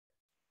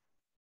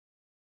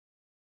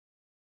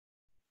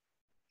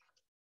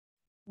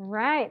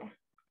Right.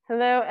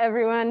 Hello,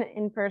 everyone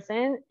in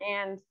person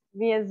and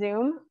via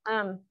Zoom.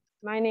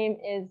 My name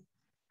is,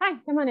 hi,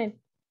 come on in,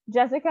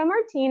 Jessica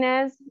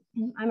Martinez.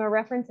 I'm a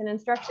reference and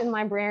instruction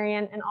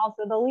librarian and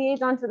also the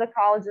liaison to the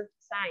College of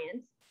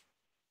Science.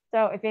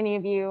 So if any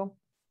of you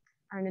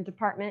are in a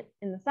department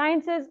in the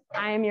sciences,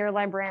 I am your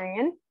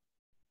librarian.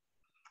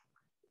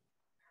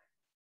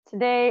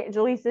 Today,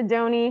 Jaleesa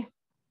Doney,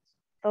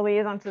 the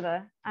liaison to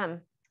the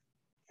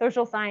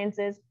social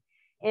sciences,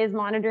 is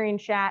monitoring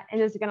chat and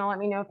is going to let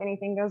me know if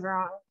anything goes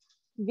wrong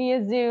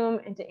via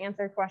Zoom and to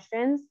answer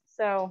questions.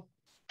 So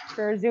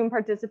for Zoom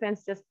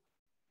participants, just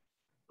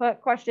put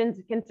questions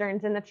and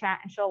concerns in the chat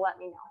and she'll let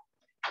me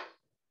know.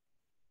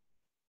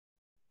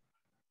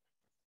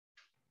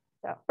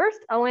 So first,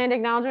 a land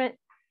acknowledgement.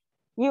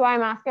 UI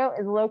Moscow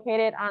is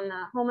located on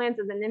the homelands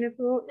of the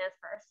Nimiipuu Nez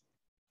Perce.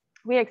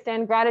 We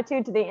extend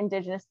gratitude to the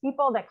indigenous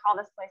people that call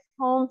this place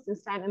home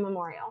since time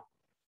immemorial.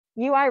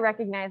 UI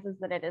recognizes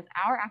that it is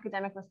our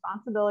academic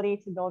responsibility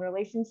to build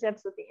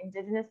relationships with the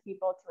indigenous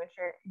people to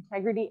ensure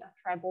integrity of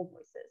tribal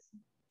voices.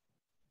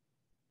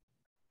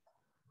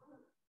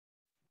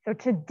 So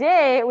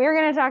today we're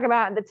going to talk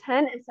about the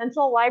 10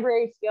 essential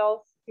library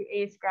skills to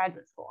ace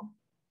graduate school.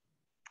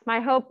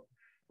 My hope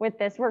with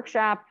this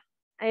workshop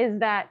is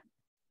that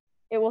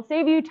it will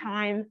save you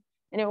time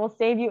and it will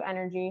save you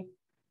energy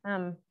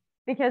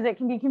because it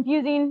can be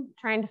confusing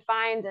trying to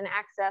find and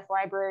access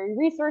library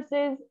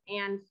resources,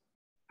 and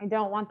I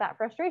don't want that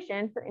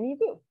frustration for any of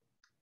you.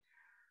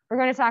 We're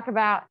going to talk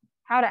about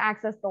how to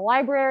access the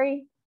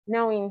library,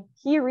 knowing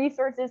key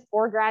resources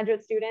for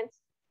graduate students,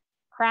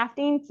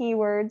 crafting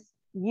keywords,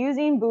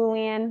 using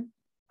Boolean,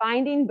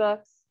 finding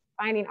books,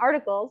 finding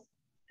articles,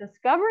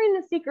 discovering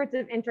the secrets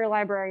of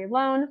interlibrary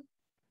loan,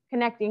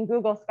 connecting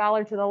Google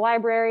Scholar to the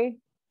library,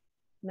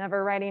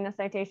 never writing a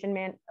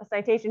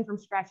citation from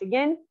scratch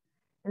again,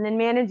 and then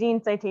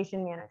managing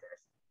citation managers.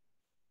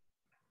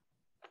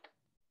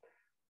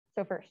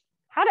 So first,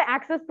 how to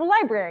access the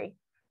library.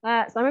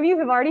 Some of you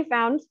have already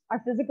found our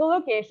physical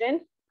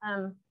location.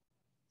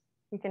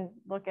 You can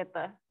look at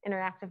the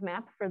interactive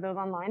map for those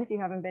online if you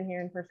haven't been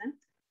here in person.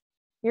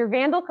 Your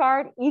Vandal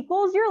card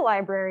equals your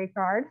library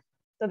card.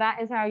 So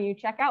that is how you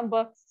check out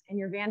books, and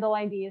your Vandal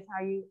ID is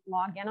how you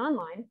log in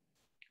online.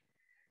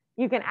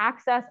 You can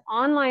access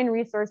online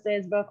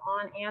resources both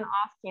on and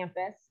off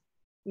campus.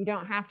 You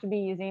don't have to be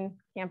using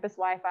campus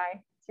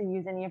Wi-Fi to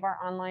use any of our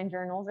online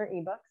journals or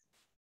ebooks.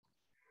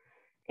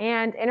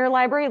 And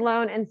Interlibrary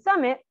Loan and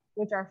Summit,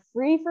 which are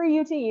free for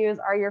you to use,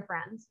 are your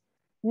friends.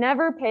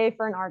 Never pay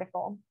for an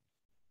article.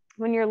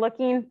 When you're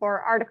looking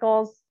for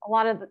articles, a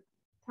lot of the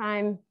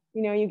time,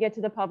 you get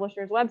to the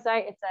publisher's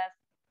website, it says,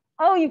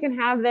 oh, you can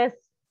have this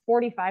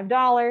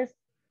 $45.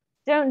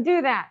 Don't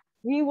do that.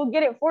 We will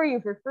get it for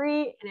you for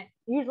free, and it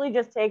usually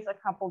just takes a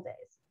couple days.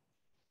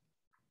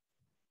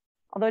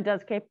 Although it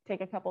does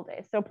take a couple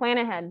days. So plan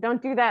ahead.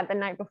 Don't do that the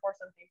night before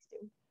something's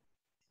due.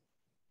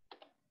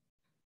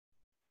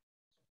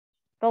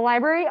 The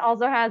library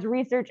also has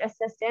research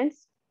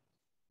assistants.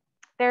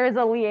 There is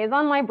a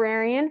liaison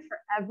librarian for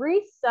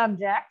every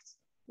subject.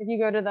 If you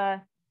go to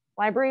the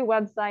library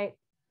website,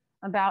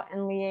 about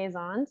and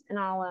liaisons, and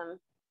I'll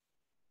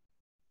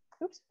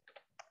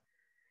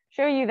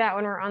show you that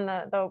when we're on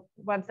the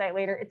website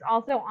later. It's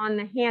also on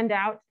the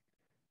handout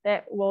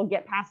that will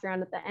get passed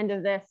around at the end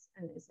of this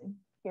and is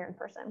here in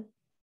person.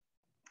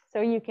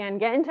 So you can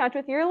get in touch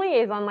with your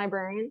liaison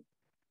librarian.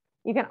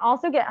 You can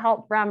also get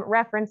help from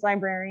reference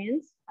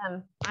librarians.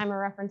 I'm a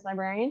reference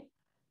librarian.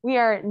 We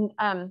are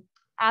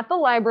at the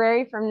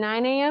library from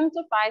 9 a.m.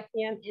 to 5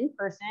 p.m. in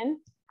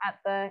person at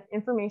the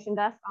information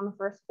desk on the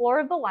first floor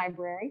of the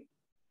library.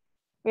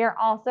 We are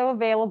also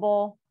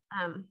available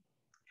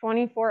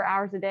 24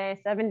 hours a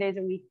day, 7 days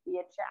a week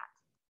via chat.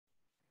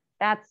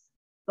 That's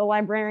the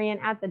librarian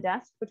at the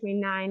desk between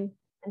 9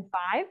 and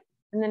 5.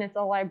 And then it's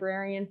a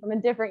librarian from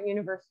a different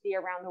university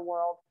around the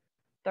world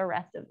the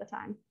rest of the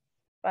time.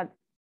 But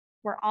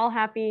we're all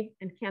happy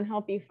and can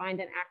help you find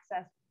and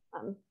access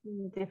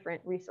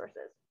different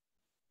resources.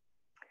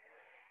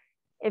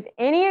 If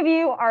any of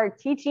you are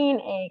teaching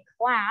a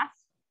class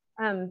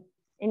and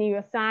you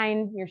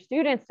assign your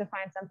students to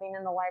find something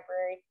in the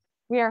library,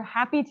 we are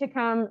happy to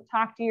come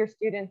talk to your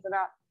students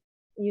about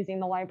using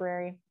the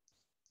library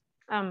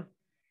and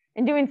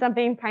doing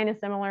something kind of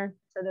similar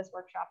to this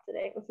workshop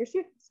today with your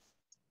students.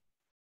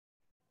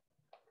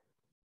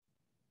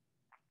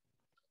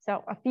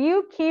 So a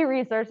few key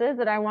resources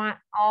that I want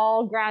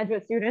all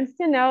graduate students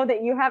to know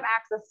that you have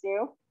access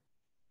to.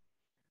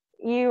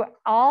 You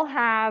all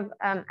have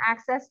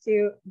access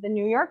to the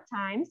New York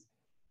Times.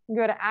 You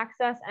can go to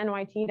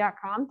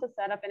accessnyt.com to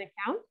set up an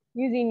account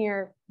using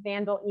your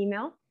Vandal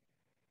email.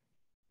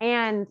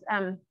 And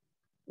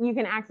you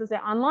can access it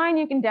online.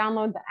 You can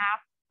download the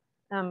app.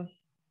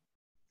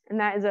 And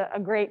that is a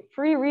great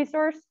free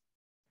resource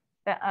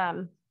that,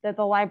 that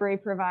the library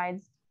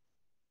provides.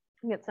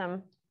 Get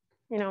some,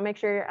 make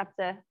sure you're up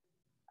to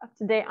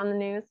date on the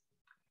news.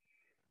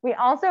 We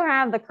also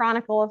have the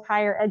Chronicle of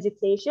Higher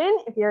Education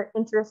if you're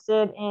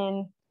interested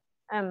in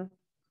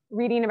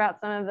reading about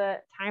some of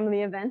the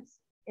timely events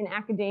in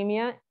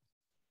academia.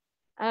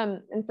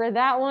 And for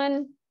that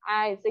one,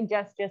 I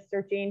suggest just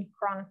searching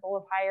Chronicle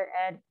of Higher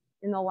Ed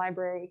in the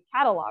library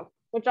catalog,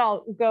 which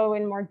I'll go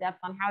in more depth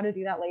on how to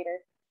do that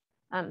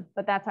later.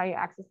 But that's how you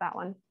access that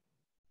one.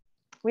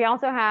 We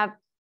also have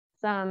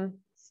some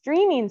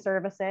streaming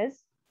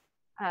services.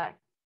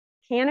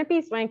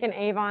 Canopy, Swank, and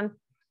Avon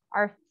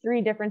are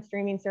 3 different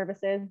streaming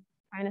services,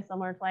 kind of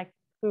similar to like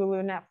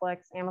Hulu,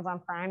 Netflix, Amazon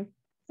Prime.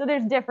 So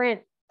there's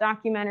different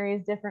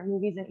documentaries, different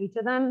movies in each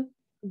of them,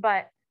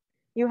 but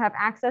you have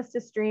access to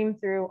stream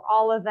through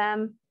all of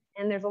them.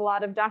 And there's a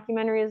lot of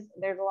documentaries,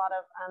 there's a lot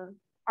of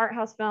art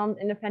house films,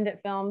 independent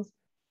films,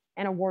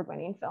 and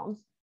award-winning films.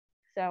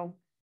 So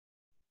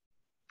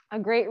a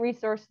great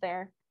resource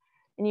there.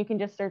 And you can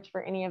just search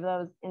for any of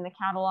those in the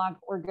catalog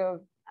or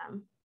go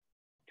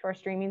to our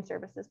streaming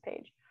services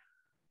page.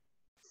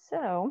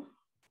 So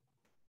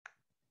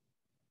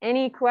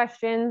any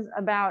questions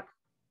about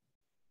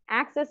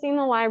accessing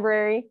the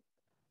library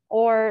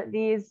or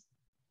these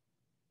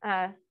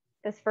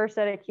this first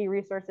set of key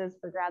resources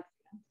for grad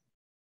students?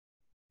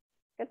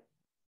 Good?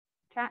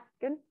 Chat?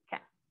 Good?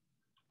 Okay.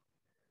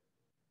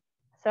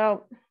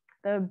 So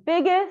the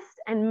biggest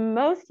and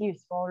most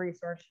useful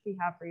resource we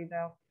have for you,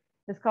 though,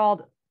 is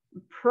called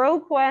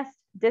ProQuest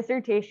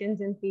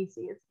Dissertations and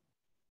Theses.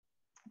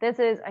 This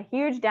is a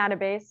huge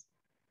database,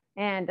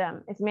 and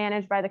it's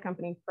managed by the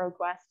company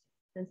ProQuest,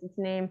 since its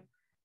name,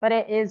 but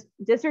it is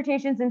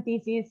dissertations and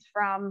theses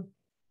from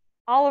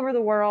all over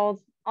the world,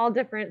 all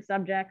different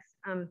subjects.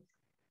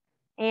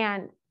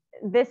 And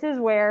this is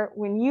where,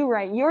 when you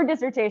write your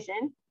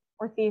dissertation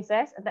or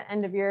thesis at the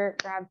end of your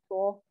grad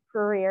school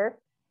career,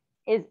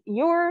 is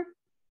your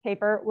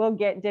paper will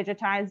get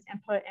digitized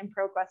and put in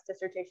ProQuest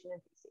Dissertation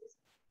and Theses.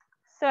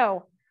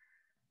 So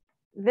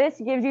this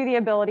gives you the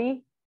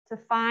ability to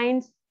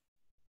find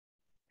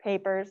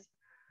papers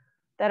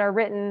that are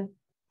written,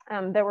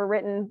 that were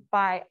written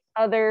by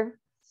other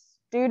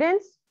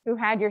students who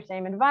had your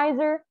same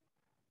advisor,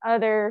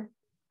 other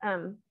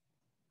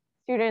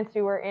students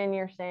who were in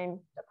your same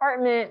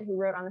department who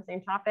wrote on the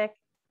same topic.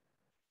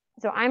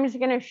 So I'm just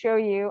going to show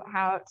you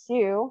how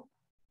to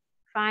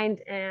find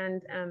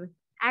and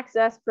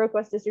access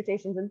ProQuest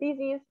Dissertations and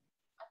Theses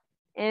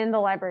in the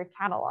library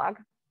catalog.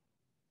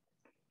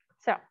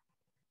 So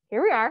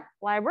here we are,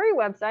 library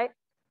website,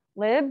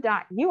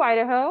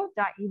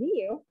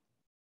 lib.uidaho.edu.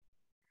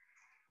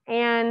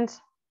 And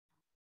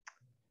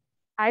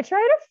I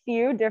tried a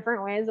few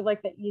different ways of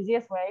like the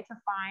easiest way to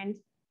find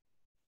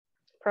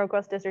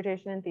ProQuest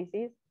Dissertation and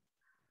Theses.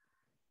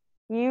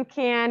 You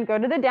can go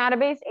to the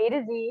database A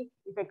to Z.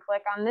 You could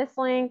click on this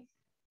link.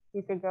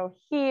 You could go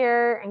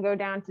here and go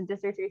down to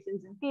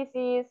Dissertations and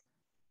Theses.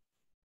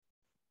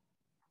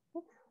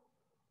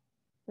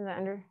 Is that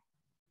under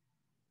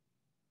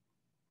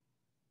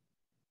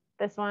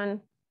this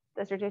one?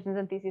 Dissertations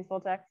and Theses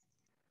full text.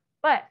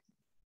 But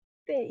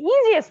the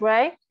easiest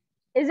way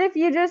is if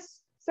you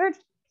just search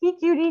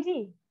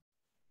PQDT.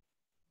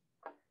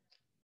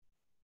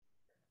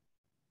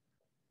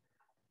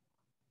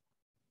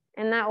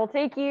 And that will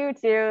take you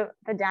to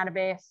the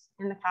database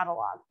in the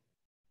catalog.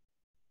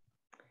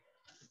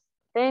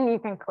 Then you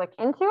can click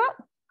into it.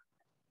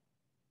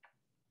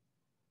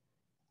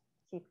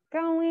 Keep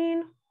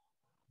going.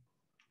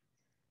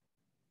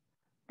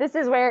 This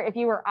is where if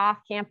you were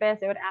off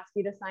campus, it would ask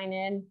you to sign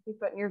in. You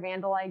put in your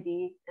Vandal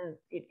ID and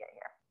you'd get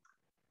here.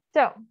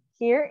 So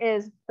here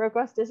is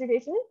ProQuest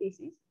Dissertation and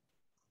Theses.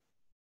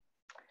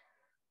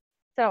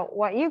 So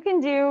what you can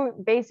do,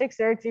 basic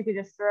search, you could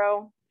just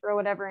throw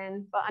whatever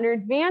in, but under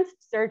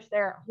advanced search,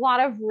 there are a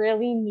lot of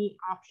really neat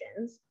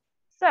options.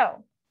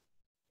 So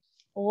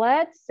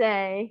let's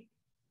say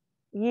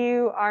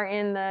you are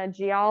in the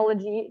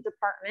geology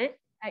department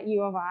at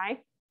U of I,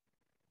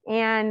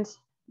 and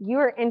you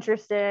are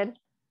interested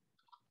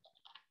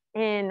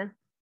in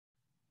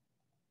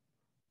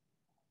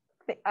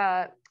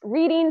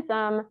reading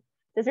some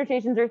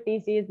dissertations or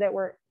theses that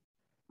were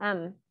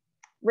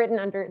written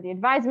under the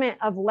advisement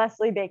of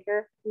Leslie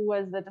Baker, who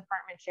was the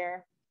department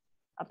chair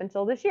up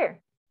until this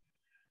year.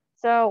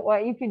 So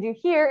what you could do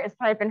here is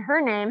type in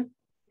her name,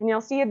 and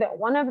you'll see that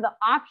one of the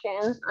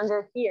options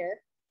under here,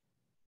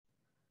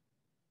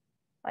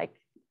 like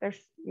there's,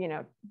 you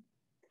know,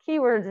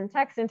 keywords and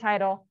text and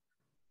title,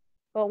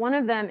 but one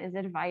of them is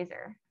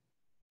advisor.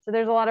 So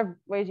there's a lot of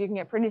ways you can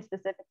get pretty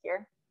specific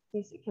here.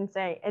 You can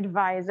say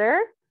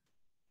advisor.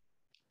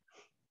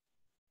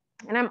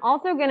 And I'm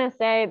also going to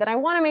say that I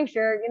want to make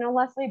sure, you know,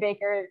 Leslie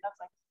Baker, that's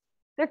like,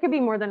 there could be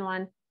more than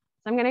one.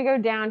 So I'm going to go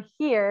down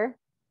here.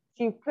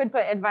 So you could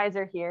put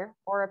advisor here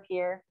or up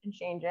here and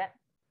change it.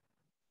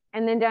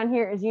 And then down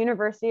here is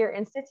university or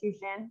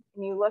institution.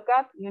 And you look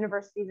up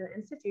universities and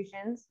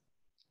institutions.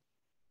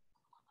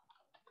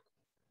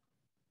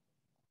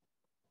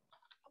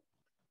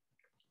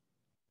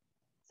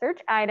 Search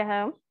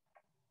Idaho,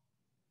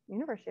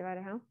 University of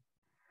Idaho.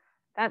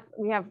 That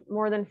we have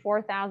more than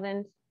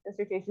 4,000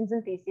 dissertations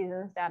and theses in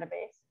this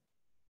database.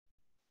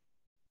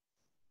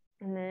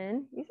 And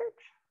then you search.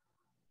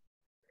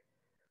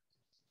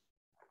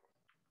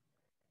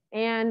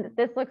 And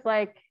this looks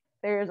like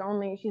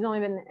she's only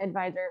been the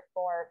advisor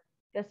for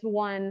this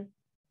one,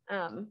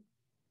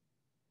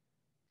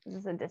 this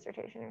is a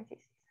dissertation or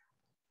thesis?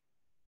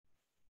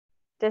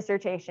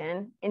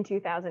 Dissertation in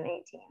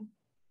 2018.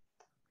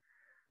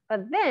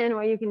 But then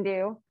what you can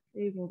do,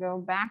 you can go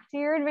back to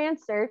your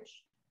advanced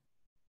search,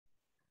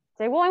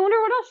 say, well, I wonder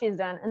what else she's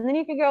done. And then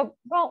you can go,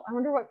 well, I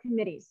wonder what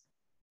committees,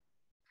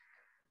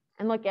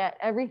 and look at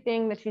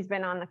everything that she's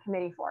been on the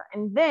committee for.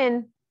 And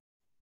then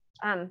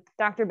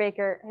Dr.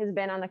 Baker has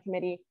been on the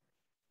committee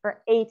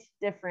for 8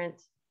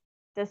 different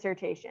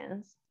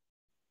dissertations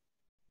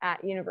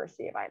at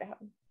University of Idaho.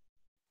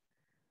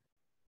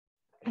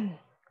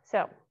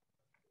 So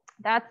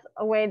that's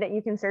a way that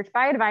you can search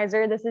by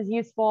advisor. This is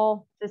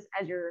useful just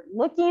as you're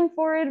looking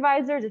for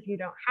advisors if you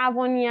don't have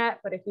one yet,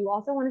 but if you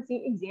also want to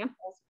see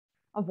examples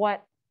of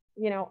what,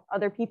 you know,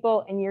 other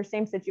people in your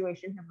same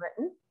situation have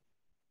written.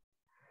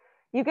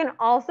 You can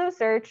also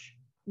search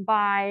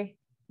by,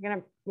 I'm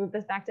going to move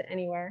this back to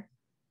anywhere.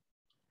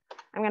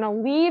 I'm going to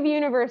leave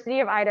University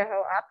of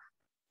Idaho up,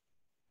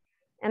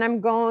 and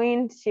I'm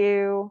going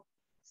to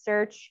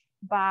search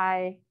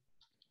by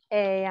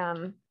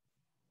a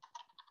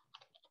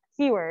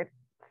keyword,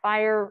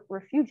 fire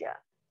refugia,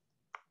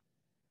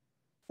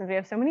 since we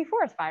have so many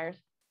forest fires.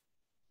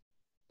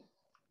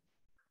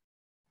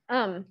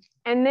 And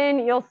then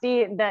you'll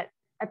see that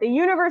at the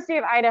University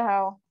of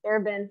Idaho, there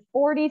have been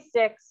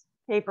 46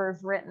 papers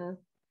written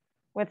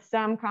with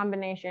some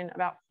combination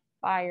about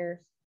fires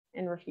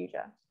in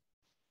refugia,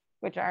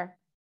 which are,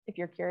 if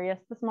you're curious,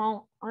 the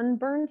small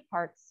unburned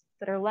parts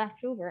that are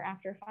left over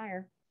after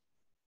fire.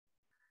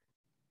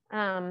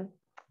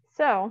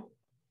 So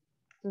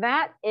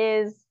that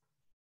is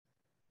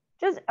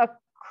just a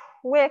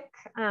quick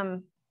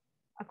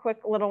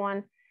little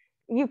one.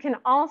 You can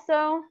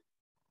also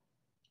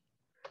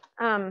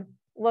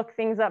look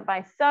things up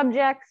by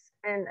subjects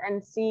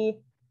and see,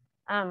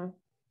 I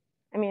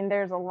mean,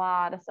 there's a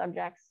lot of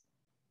subjects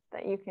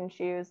that you can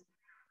choose.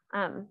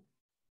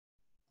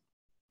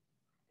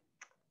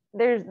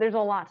 There's a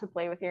lot to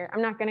play with here.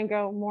 I'm not going to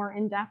go more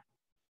in depth,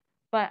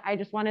 but I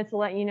just wanted to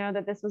let you know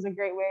that this was a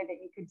great way that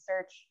you could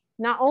search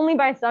not only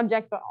by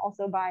subject, but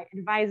also by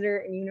advisor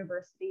and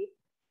university.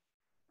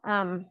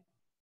 And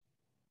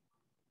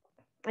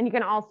you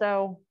can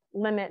also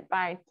limit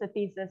to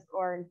thesis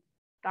or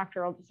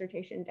doctoral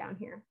dissertation down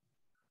here,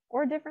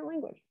 or a different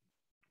language.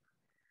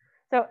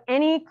 So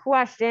any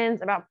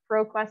questions about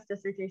ProQuest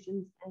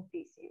dissertations and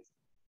theses?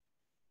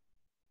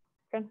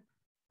 Good.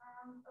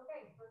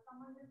 Okay, so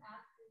someone just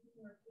asked if you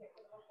can repeat it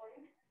for the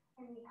recording.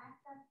 Can we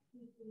access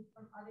theses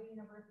from other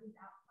universities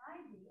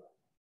outside the US?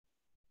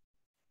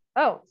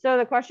 Oh, so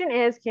the question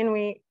is, can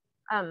we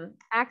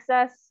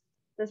access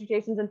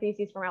dissertations and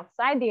theses from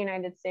outside the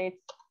United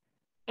States?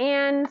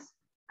 And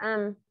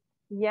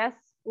yes,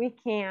 we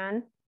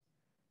can.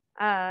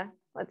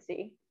 Let's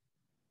see.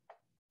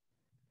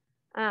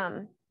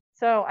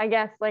 So I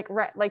guess like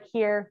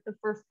here, the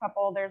first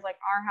couple, there's like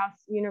Aarhus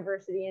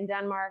University in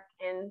Denmark,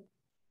 and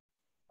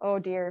oh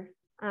dear,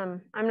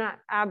 I'm not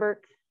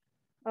Albert.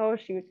 Oh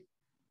shoot.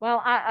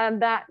 Well,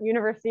 that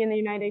university in the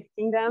United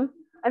Kingdom,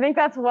 I think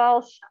that's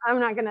Welsh. I'm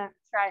not gonna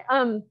try.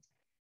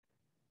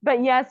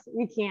 But yes,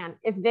 we can.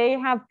 If they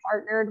have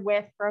partnered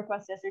with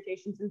ProQuest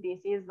dissertations and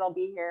theses, they'll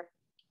be here.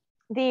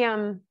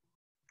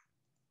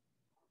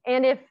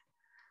 And if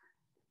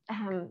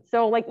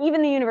so, like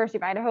even the University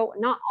of Idaho,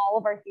 not all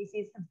of our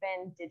theses have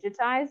been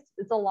digitized.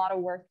 It's a lot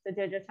of work to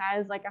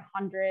digitize like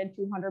 100,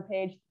 200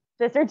 page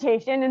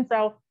dissertation, and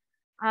so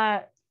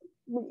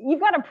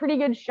you've got a pretty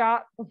good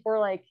shot before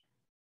like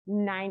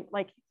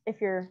if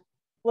you're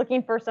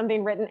looking for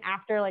something written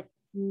after like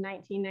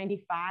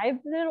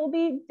 1995, that it'll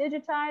be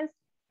digitized.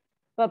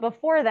 But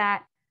before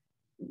that,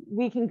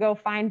 we can go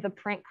find the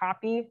print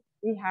copy.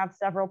 We have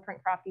several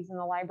print copies in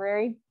the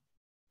library.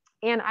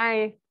 And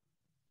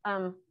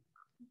I'm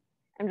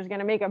just going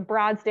to make a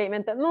broad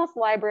statement that most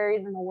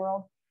libraries in the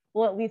world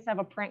will at least have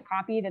a print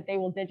copy that they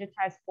will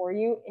digitize for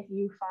you if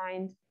you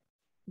find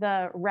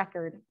the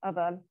record of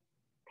a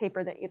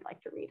paper that you'd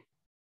like to read.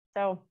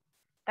 So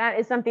that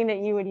is something that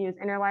you would use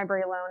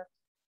interlibrary loan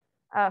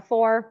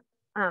for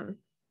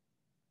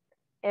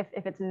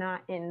if it's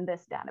not in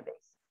this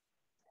database.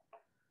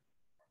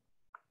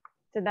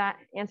 Did that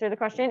answer the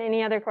question?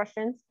 Any other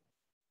questions?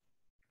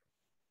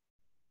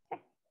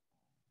 Okay.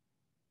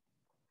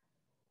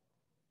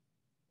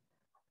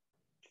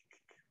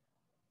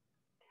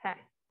 Okay.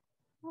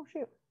 Oh,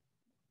 shoot.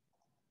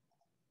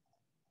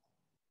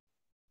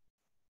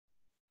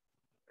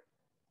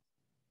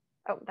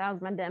 Oh, that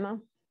was my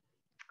demo.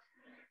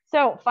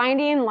 So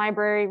finding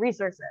library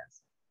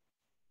resources.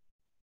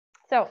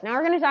 So now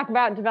we're going to talk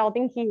about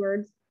developing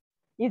keywords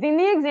using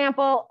the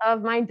example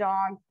of my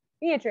dog,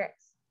 Beatrix.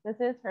 This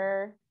is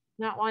her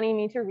not wanting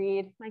me to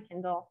read my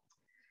Kindle.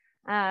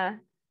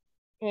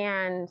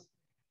 And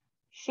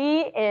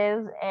she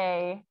is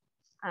a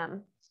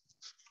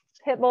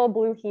pit bull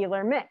blue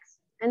heeler mix.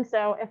 And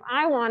so if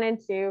I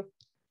wanted to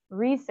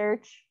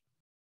research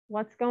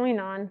what's going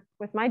on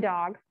with my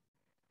dog,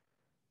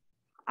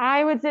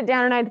 I would sit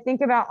down and I'd think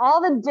about all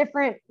the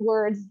different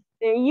words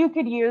that you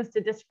could use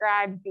to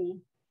describe B.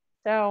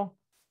 So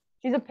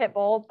she's a pit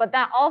bull, but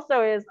that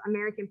also is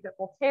American Pit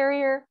Bull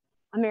Terrier,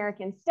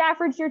 American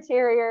Staffordshire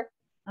Terrier,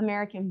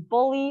 American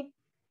Bully,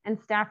 and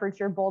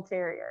Staffordshire Bull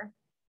Terrier.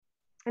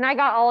 And I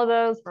got all of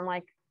those from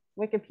like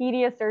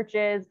Wikipedia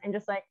searches and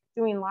just like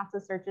doing lots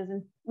of searches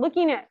and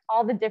looking at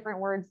all the different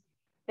words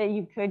that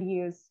you could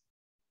use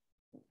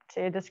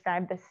to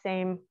describe the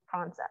same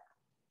concept.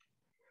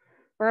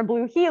 For a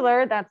blue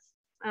heeler, that's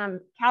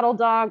cattle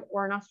dog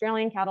or an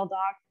Australian cattle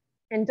dog,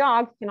 and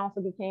dog can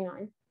also be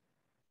canine.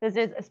 This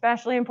is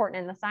especially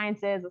important in the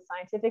sciences with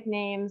scientific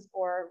names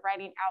or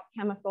writing out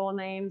chemical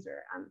names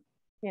or,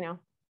 you know,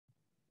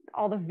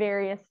 all the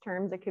various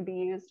terms that could be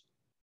used.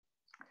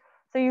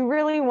 So you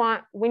really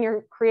want, when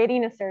you're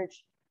creating a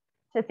search,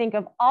 to think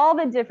of all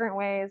the different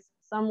ways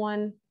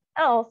someone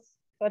else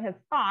could have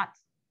thought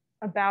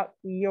about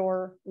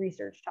your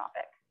research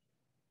topic.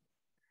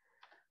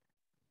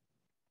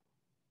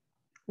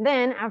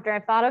 Then, after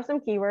I've thought of some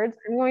keywords,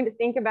 I'm going to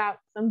think about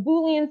some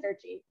Boolean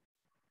searching.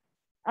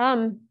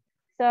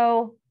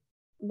 So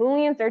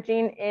Boolean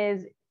searching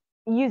is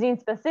using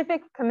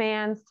specific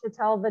commands to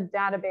tell the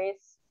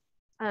database,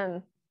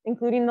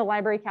 including the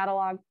library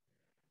catalog,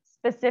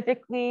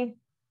 specifically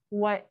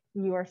what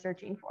you are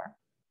searching for,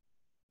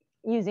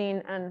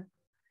 using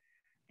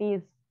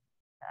these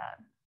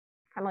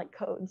kind of like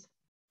codes.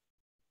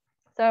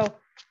 So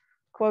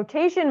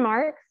quotation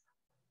marks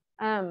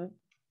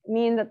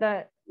mean that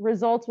the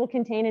results will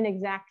contain an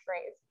exact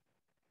phrase.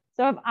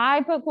 So if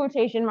I put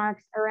quotation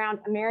marks around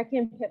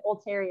American Pit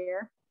Bull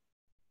Terrier,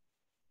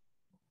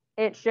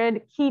 it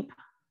should keep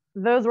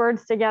those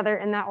words together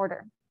in that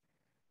order.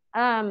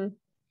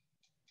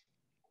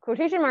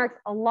 Quotation marks,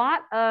 a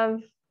lot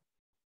of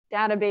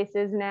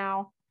databases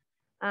now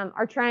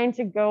are trying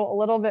to go a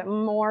little bit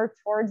more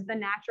towards the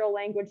natural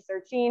language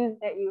searching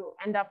that you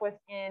end up with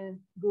in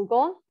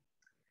Google.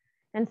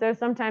 And so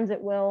sometimes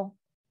it will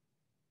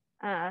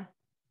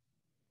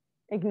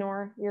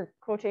ignore your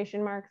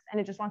quotation marks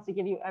and it just wants to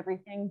give you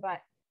everything, but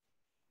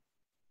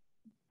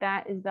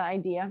that is the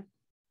idea.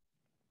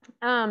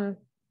 And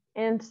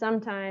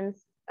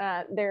sometimes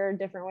there are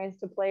different ways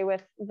to play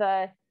with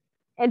the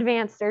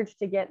advanced search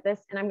to get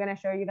this, and I'm going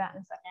to show you that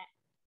in a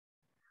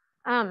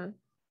second.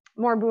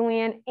 More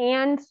Boolean,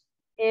 and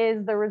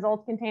is the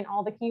results contain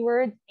all the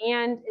keywords,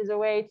 and is a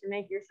way to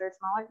make your search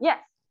smaller. Yes.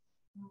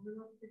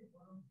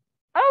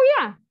 Oh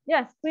yeah,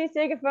 yes, please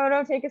take a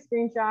photo, take a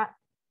screenshot.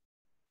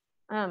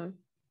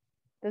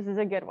 This is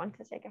a good one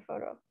to take a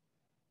photo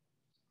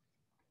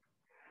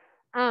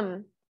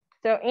of.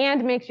 So and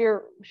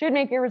should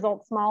make your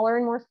results smaller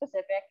and more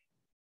specific.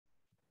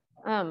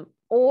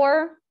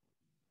 Or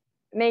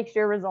makes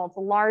your results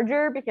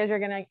larger because you're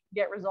going to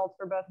get results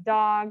for both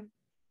dog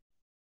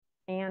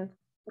and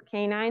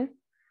canine.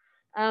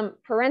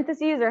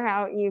 Parentheses are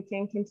how you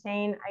can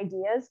contain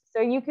ideas.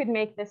 So you could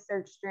make this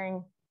search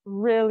string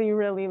really,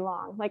 really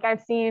long. Like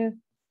I've seen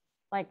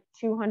like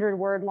 200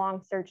 word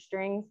long search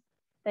strings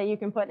that you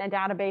can put in a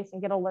database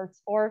and get alerts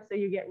for. So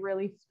you get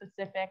really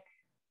specific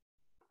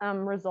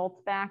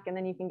results back, and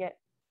then you can get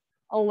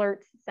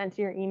alerts sent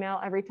to your email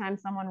every time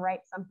someone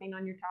writes something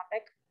on your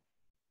topic.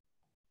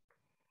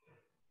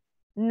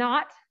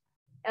 Not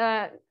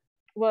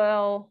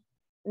will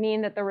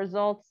mean that the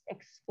results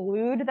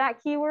exclude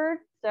that keyword.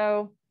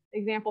 So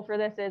example for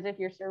this is if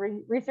you're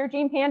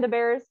researching panda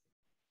bears,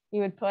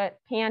 you would put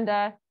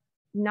panda,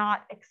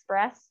 not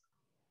express.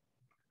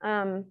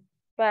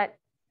 But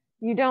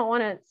you don't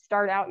want to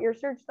start out your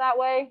search that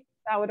way.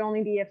 That would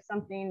only be if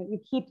something, you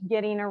keep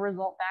getting a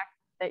result back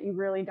that you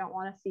really don't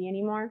want to see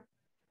anymore.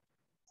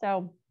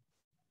 So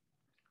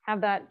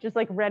have that just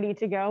like ready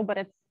to go, but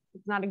it's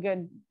not a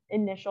good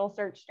initial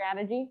search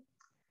strategy.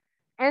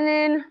 And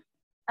then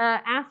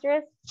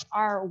asterisks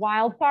are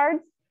wildcards.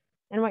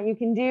 And what you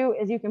can do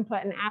is you can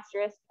put an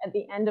asterisk at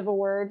the end of a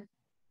word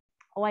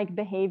like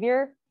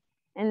behavior,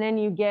 and then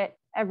you get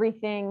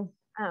everything.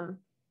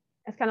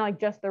 It's kind of like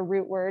just the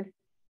root word.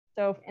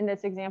 So in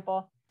this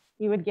example,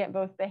 you would get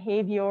both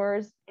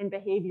behaviors and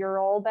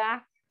behavioral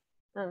back.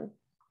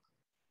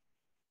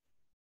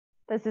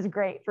 This is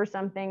great for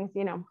some things,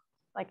 you know,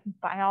 like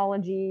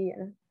biology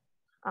and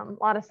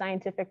a lot of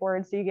scientific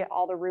words. So you get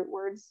all the root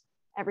words,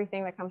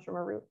 everything that comes from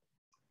a root.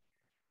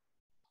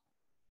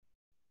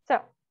 So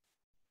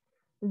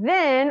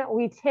then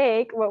we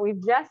take what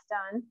we've just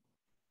done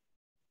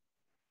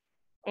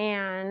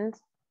and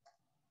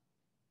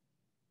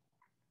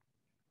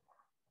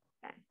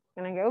okay,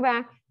 I'm gonna go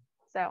back.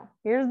 So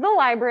here's the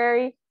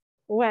library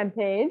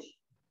webpage.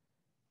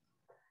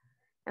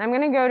 And I'm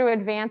gonna go to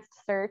advanced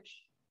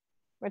search,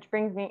 which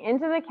brings me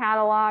into the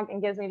catalog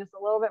and gives me just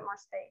a little bit more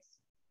space.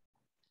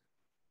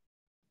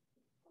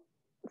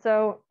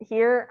 So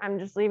here I'm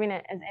just leaving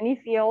it as any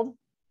field,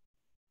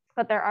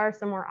 but there are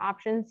some more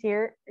options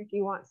here if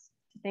you want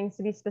things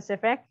to be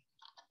specific.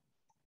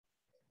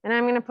 And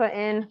I'm going to put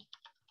in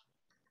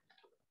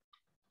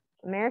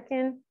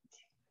American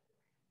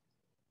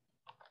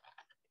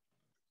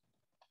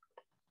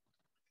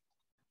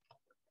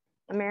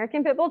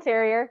Pit Bull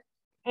Terrier.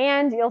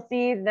 And you'll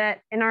see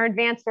that in our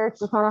advanced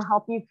search, we kind of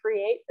help you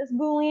create this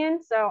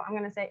Boolean. So I'm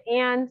going to say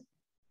and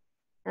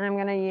I'm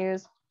going to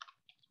use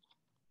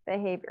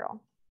behavioral,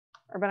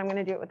 but I'm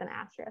going to do it with an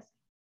asterisk.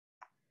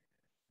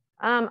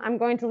 I'm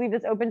going to leave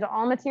this open to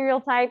all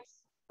material types,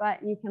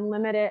 but you can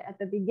limit it at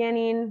the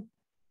beginning.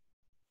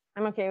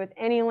 I'm okay with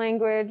any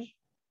language,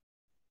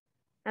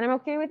 and I'm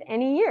okay with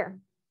any year.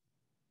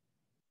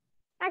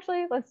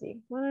 Actually, let's see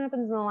what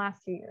happens in the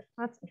last 2 years.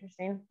 That's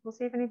interesting. We'll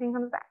see if anything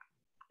comes back.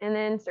 And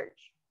then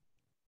search.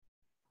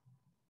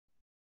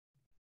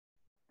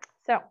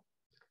 So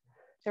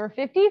there were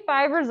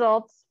 55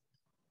 results.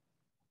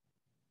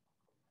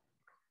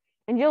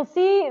 And you'll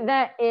see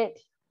that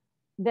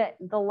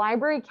the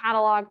library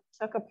catalog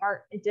took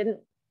apart. It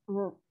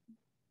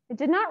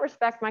did not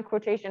respect my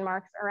quotation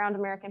marks around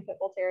American Pit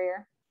Bull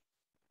Terrier.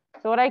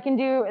 So what I can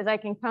do is I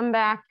can come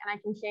back and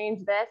I can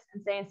change this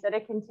and say instead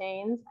of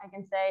contains, I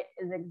can say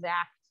is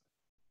exact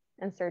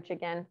and search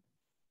again.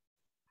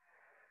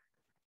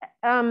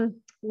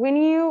 When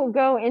you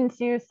go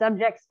into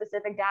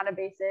subject-specific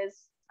databases,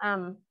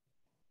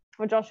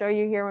 which I'll show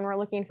you here when we're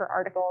looking for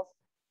articles,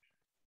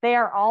 they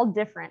are all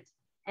different.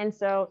 And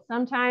so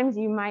sometimes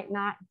you might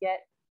not get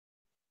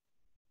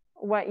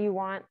what you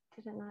want.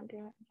 Did it not do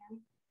it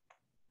again?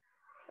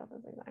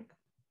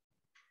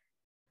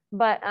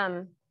 But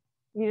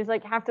you just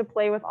like have to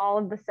play with all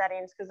of the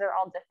settings because they're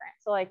all different.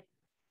 So like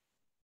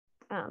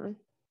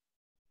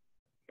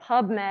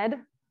PubMed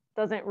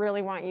doesn't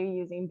really want you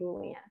using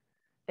Boolean.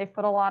 They've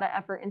put a lot of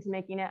effort into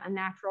making it a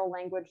natural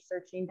language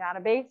searching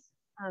database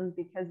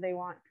because they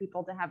want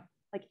people to have,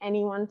 like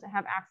anyone to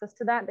have access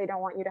to that. They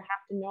don't want you to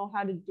have to know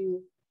how to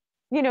do,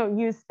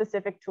 use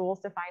specific tools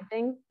to find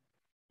things.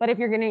 But if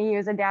you're going to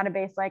use a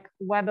database like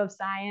Web of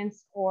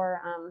Science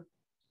or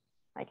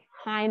like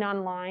Hein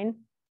Online,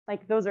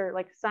 like those are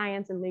like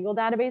science and legal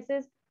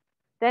databases,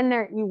 then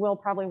you will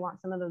probably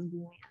want some of those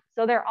Booleans.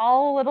 So they're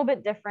all a little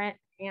bit different.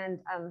 And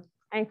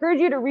I encourage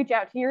you to reach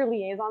out to your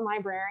liaison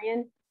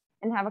librarian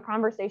and have a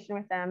conversation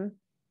with them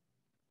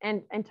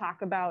and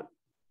talk about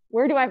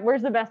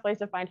where's the best place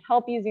to find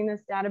help using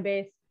this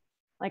database?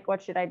 Like,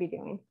 what should I be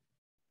doing?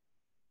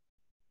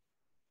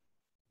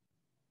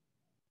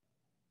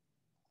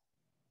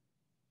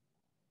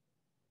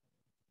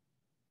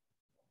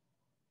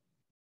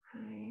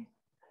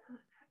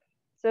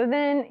 So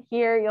then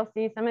here you'll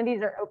see some of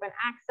these are open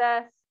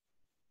access.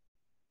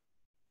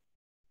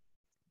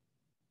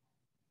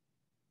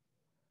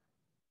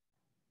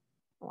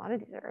 A lot of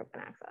these are open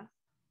access.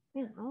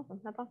 Yeah, awesome.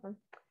 That's awesome.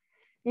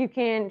 You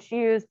can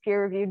choose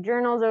peer-reviewed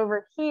journals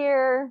over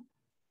here,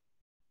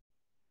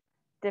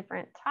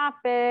 different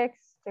topics,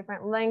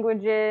 different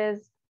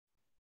languages,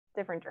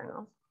 different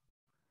journals.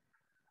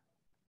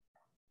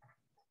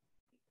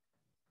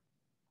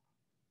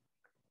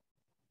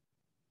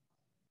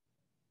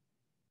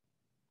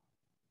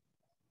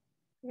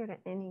 Go to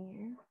any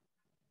year.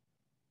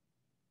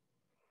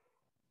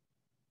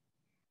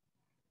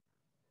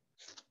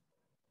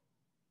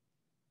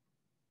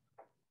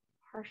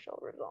 Partial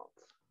results.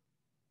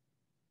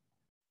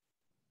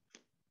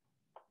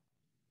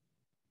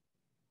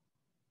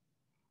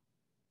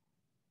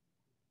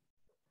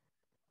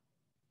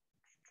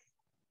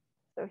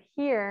 So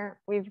here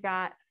we've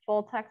got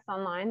full text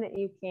online that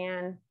you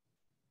can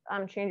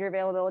change your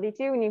availability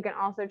to, and you can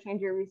also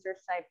change your research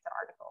type to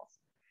articles.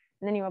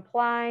 And then you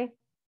apply.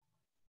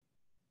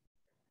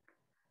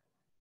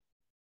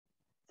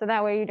 So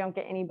that way you don't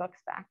get any books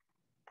back.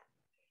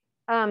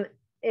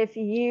 If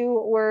you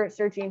were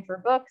searching for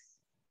books,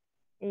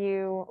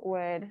 you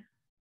would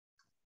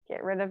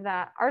get rid of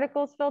that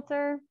articles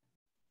filter.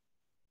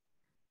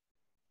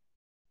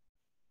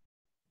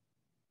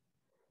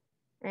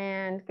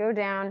 And go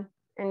down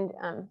and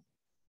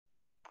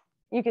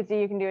you can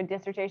see you can do a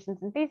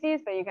dissertations and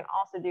theses, but you can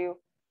also do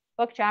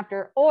book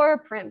chapter or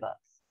print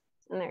books.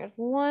 And there's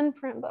one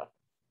print book.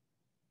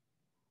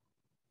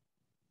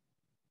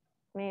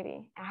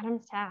 Maybe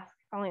Adam's Task,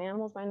 calling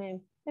animals by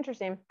name.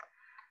 Interesting.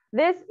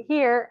 This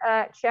here,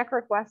 check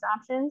request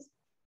options,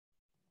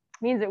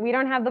 means that we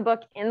don't have the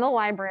book in the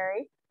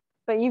library,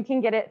 but you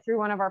can get it through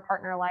one of our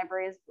partner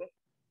libraries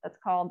that's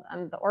called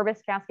the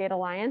Orbis Cascade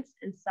Alliance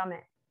and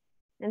Summit.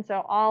 And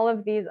so all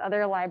of these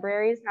other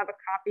libraries have a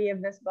copy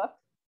of this book,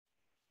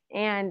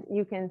 and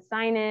you can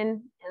sign in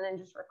and then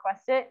just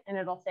request it, and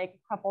it'll take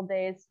a couple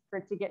days for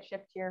it to get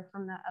shipped here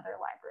from the other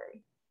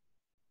library.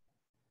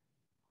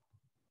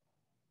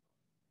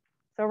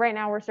 So right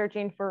now we're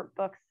searching for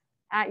books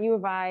at U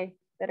of I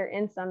that are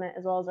in Summit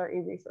as well as our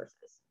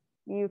e-resources.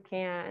 You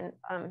can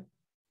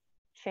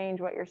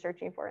change what you're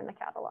searching for in the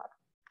catalog.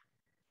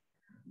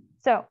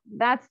 So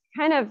that's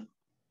kind of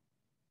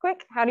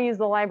quick how to use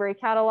the library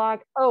catalog.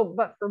 Oh,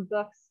 but for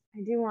books,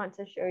 I do want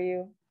to show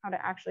you how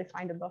to actually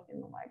find a book in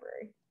the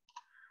library.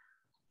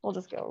 We'll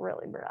just go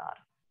really broad.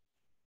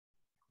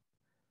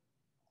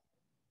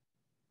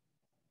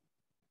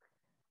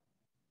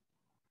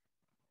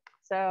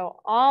 So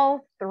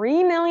all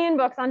 3 million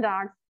books on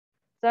dogs.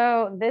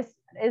 So this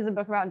is a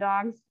book about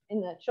dogs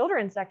in the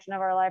children's section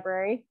of our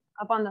library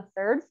up on the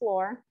 3rd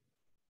floor.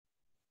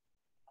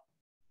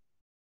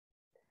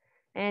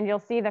 And you'll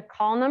see the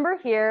call number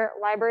here.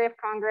 Library of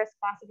Congress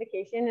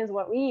classification is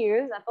what we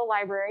use at the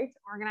library to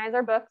organize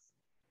our books.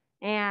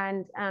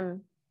 And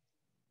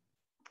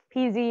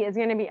PZ is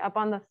going to be up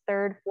on the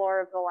 3rd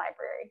floor of the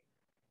library.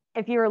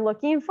 If you're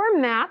looking for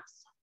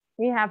maps,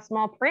 we have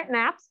small print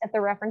maps at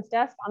the reference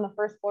desk on the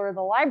 1st floor of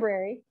the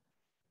library.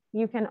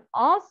 You can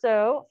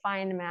also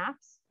find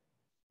maps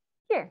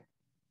here,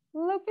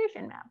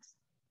 location maps.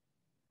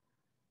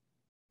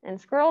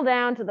 And scroll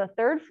down to the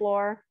 3rd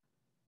floor,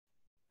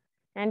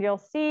 and you'll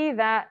see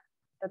that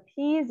the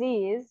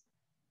PZs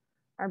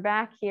are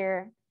back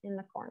here in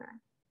the corner.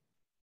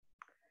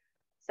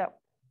 So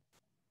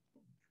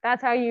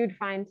that's how you'd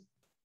find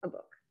a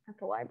book at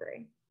the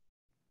library.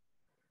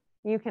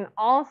 You can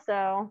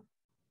also,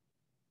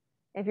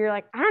 if you're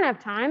like, I don't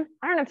have time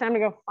to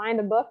go find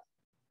a book.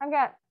 I've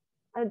got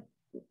a,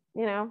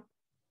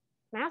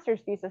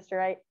 master's thesis to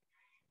write.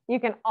 You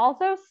can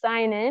also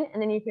sign in,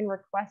 and then you can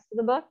request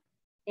the book,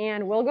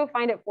 and we'll go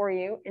find it for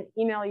you and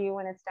email you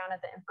when it's down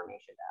at the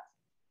information desk.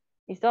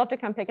 You still have to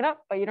come pick it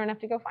up, but you don't have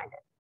to go find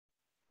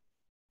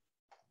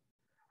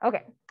it.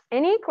 Okay,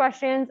 any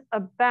questions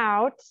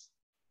about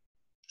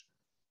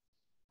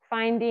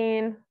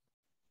finding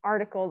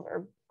articles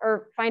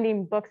or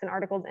finding books and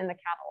articles in the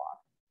catalog?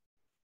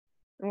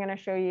 I'm going to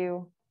show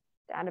you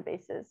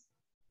databases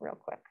real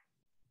quick.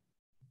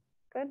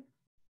 Good?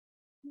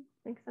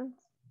 Makes sense?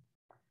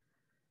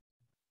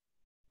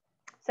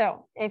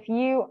 So if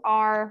you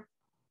are,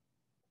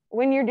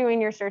 when you're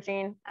doing your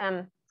searching,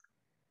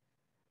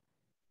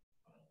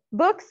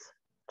 books,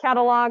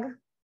 catalog,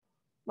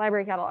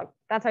 library catalog,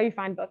 that's how you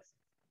find books.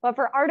 But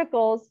for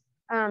articles,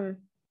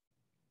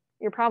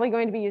 you're probably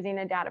going to be using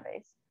a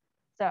database.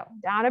 So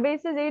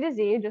databases A to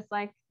Z, just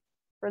like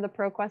for the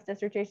ProQuest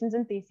dissertations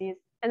and theses.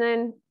 And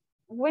then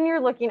when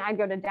you're looking, I'd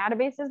go to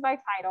databases by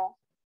title.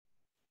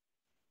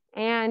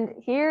 And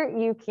here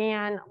you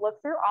can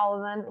look through all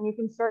of them and you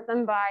can sort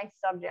them by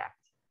subject.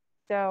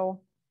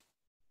 So,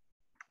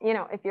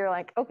 if you're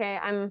like, okay,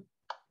 I'm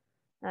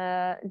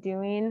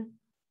doing,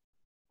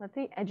 let's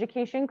see,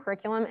 education,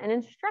 curriculum, and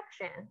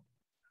instruction,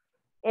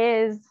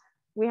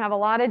 we have a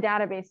lot of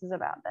databases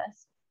about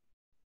this.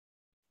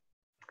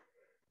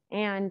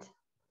 And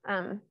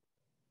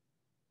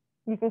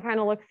you can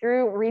kind of look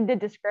through, read the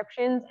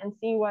descriptions, and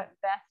see what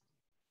best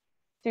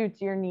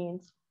suits your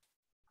needs.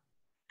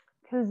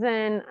 Because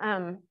then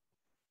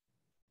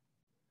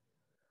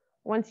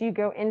once you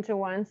go into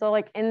one, so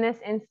like in this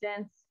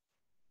instance,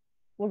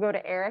 we'll go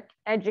to Eric,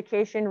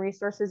 Education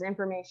Resources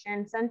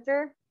Information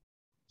Center.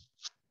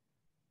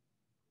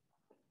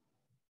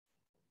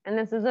 And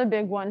this is a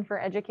big one for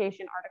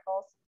education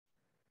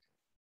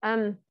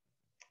articles.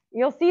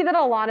 You'll see that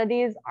a lot of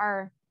these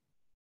are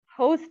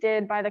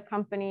hosted by the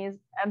companies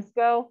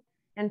EBSCO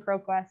and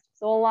ProQuest.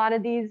 So a lot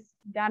of these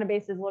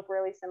databases look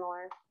really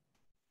similar.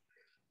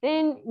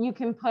 Then you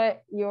can put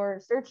your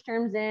search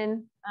terms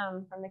in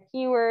from the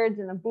keywords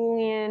and the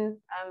Boolean,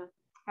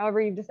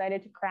 however you've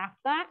decided to craft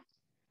that.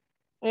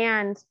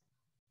 And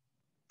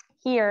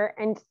here,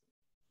 and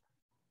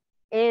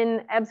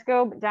in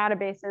EBSCO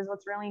databases,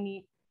 what's really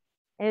neat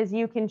is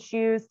you can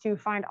choose to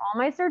find all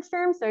my search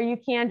terms. So you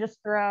can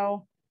just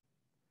throw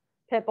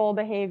pit bull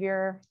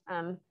behavior,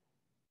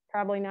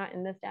 probably not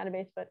in this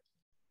database, but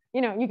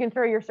you can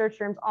throw your search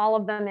terms, all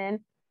of them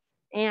in,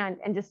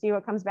 and just see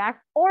what comes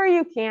back. Or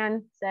you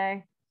can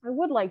say, I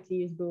would like to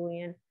use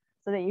Boolean,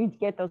 so that you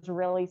get those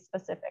really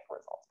specific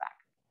results back.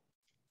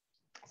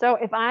 So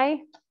if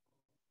I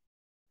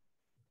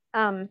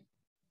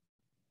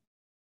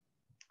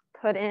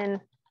put in,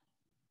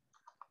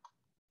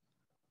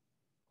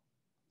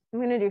 I'm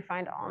going to do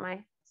find all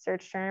my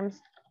search terms.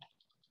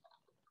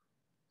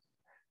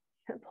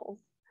 Triple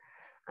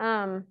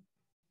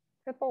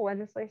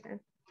legislation.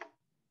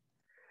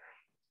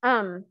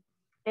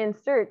 In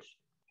search,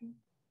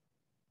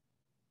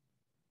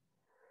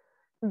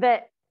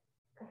 that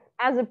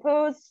as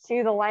opposed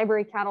to the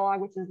library catalog,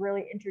 which is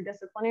really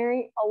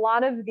interdisciplinary, a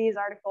lot of these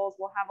articles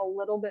will have a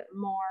little bit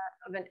more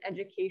of an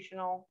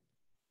educational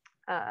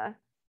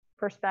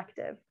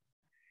perspective.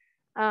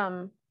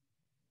 But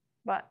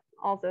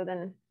also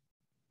then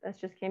this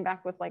just came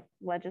back with like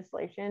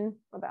legislation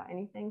about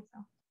anything.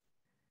 So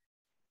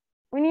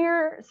when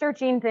you're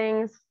searching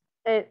things,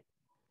 you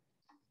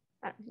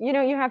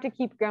have to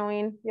keep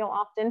going. You'll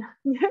often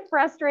get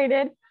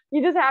frustrated.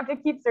 You just have to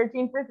keep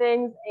searching for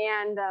things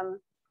and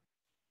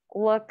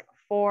look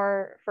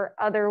for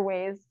other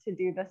ways to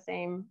do the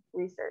same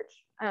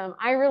research.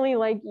 I really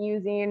like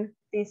using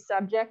these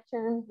subject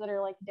terms that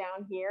are like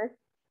down here,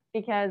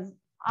 because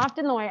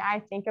often the way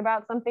I think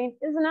about something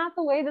is not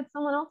the way that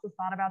someone else has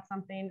thought about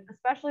something,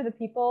 especially the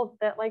people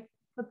that like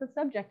put the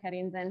subject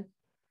headings in.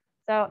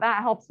 So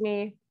that helps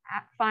me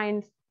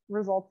find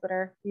results that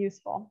are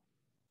useful.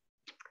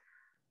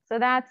 So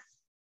that's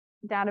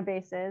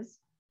databases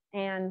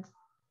and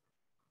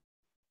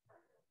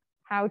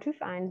how to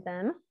find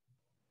them.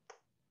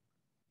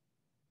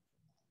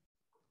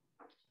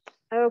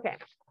 Okay.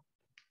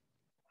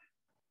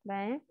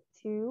 Back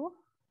to,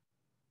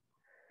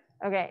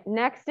 okay,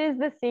 next is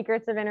the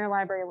secrets of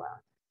interlibrary loan.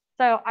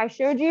 So I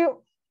showed you.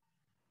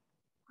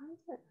 What is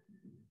it?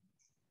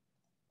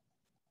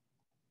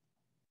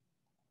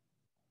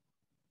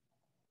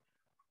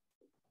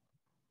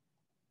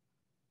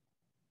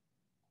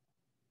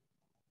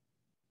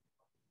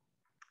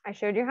 I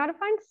showed you how to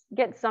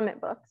get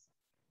Summit books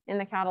in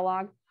the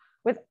catalog.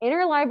 With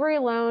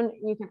interlibrary loan,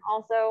 you can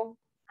also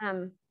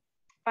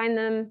find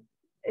them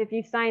if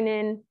you sign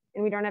in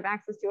and we don't have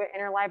access to it.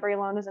 Interlibrary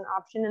loan is an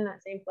option in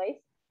that same place.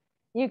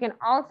 You can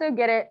also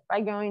get it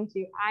by going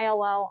to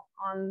ILL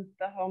on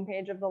the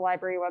homepage of the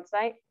library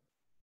website.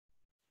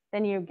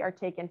 Then you are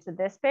taken to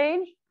this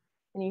page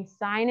and you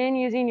sign in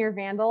using your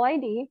Vandal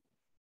ID,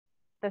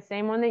 the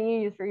same one that you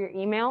use for your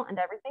email and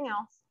everything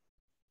else.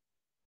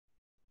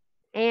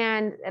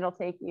 And it'll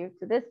take you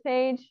to this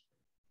page.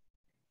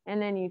 And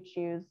then you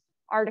choose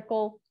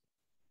article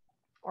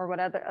or what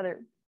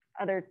other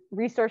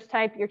resource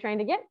type you're trying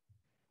to get.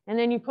 And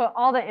then you put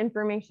all the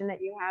information that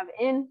you have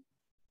in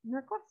and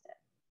request it.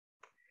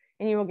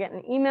 And you will get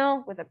an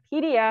email with a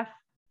PDF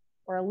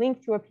or a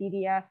link to a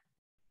PDF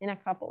in a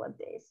couple of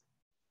days.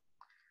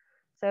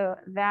 So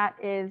that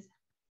is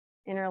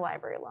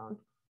interlibrary loan.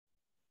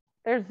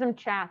 There's some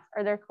chats.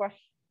 Are there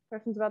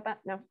questions about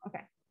that? No?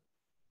 Okay.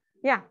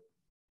 Yeah.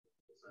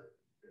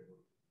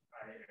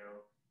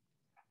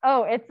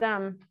 Oh, it's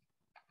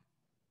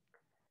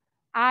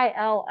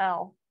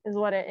ILL is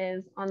what it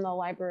is on the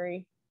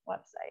library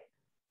website.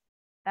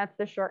 That's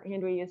the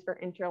shorthand we use for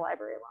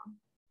interlibrary loan.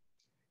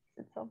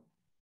 So,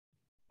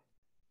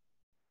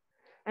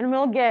 and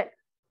we'll get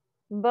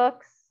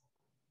books,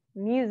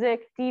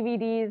 music,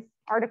 DVDs,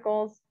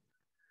 articles.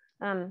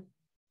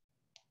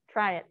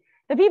 Try it.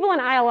 The people in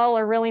ILL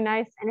are really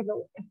nice, and if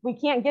we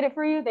can't get it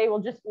for you, they will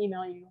just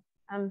email you.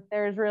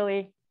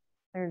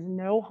 There's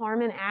no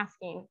harm in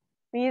asking.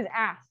 Please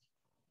ask.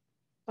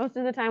 Most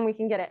of the time we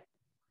can get it.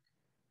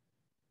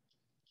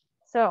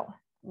 So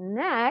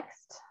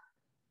next,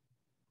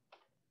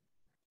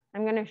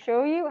 I'm going to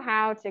show you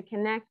how to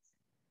connect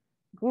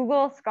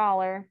Google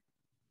Scholar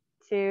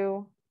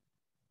to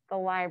the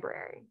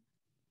library.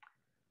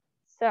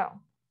 So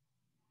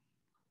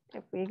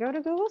if we go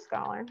to Google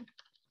Scholar,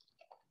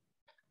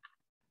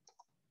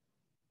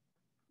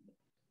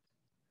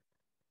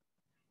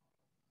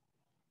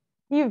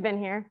 you've been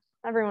here.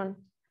 Everyone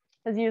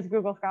has used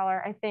Google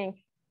Scholar, I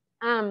think.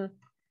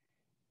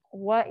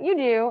 What you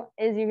do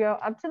is you go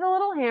up to the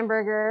little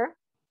hamburger,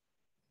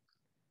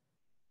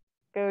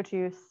 go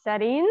to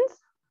settings,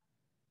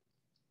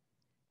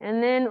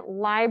 and then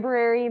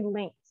library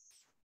links.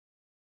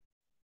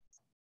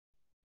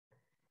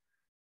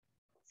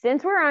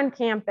 Since we're on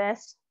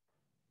campus,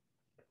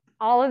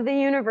 all of the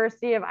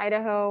University of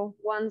Idaho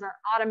ones are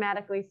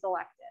automatically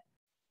selected.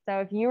 So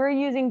if you are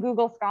using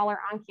Google Scholar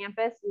on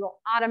campus, you will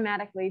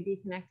automatically be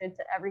connected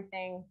to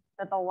everything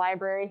that the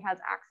library has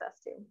access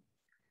to.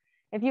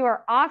 If you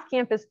are off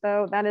campus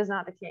though, that is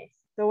not the case.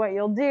 So what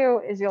you'll do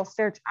is you'll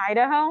search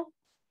Idaho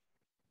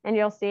and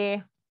you'll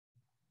see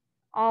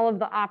all of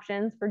the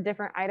options for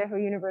different Idaho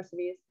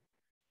universities.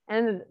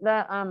 And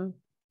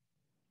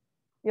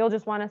you'll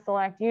just want to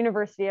select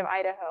University of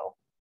Idaho,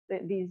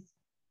 these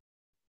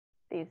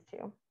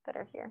two that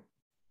are here.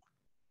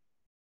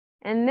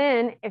 And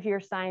then if you're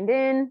signed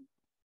in,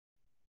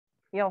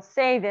 you'll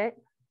save it.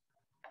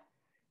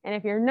 And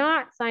if you're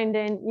not signed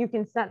in, you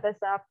can set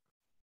this up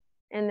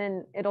and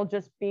then it'll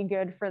just be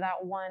good for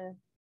that one,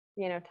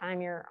 time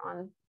you're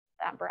on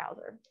that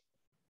browser.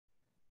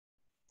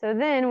 So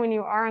then when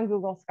you are on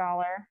Google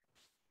Scholar,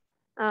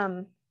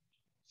 we'll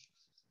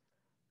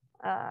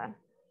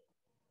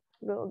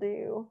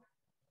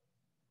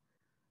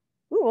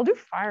do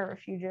Fire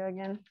Refugia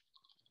again.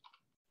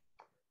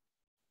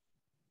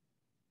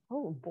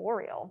 Oh,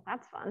 Boreal,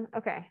 that's fun.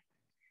 Okay.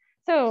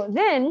 So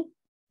then,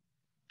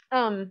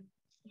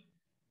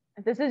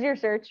 if this is your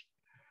search,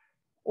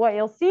 what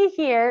you'll see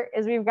here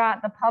is we've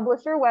got the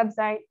publisher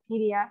website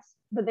PDFs,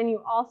 but then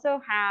you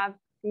also have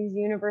these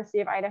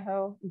University of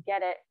Idaho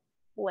Get It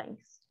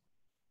links.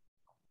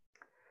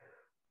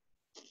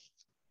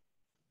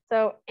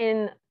 So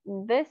in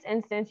this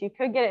instance, you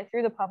could get it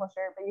through the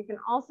publisher, but you can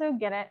also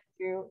get it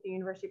through the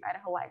University of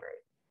Idaho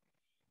Library.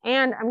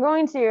 And I'm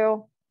going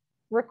to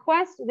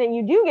request that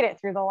you do get it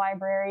through the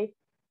library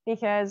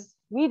because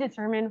we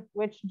determine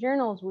which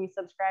journals we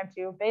subscribe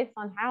to based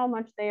on how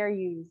much they are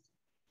used.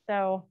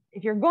 So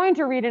if you're going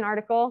to read an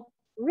article,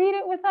 read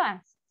it with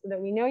us so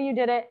that we know you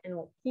did it and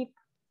we'll keep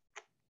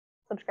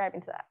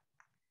subscribing to that.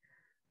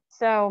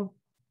 So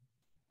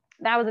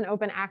that was an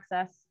open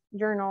access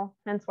journal,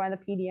 hence why the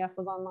PDF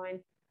was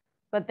online.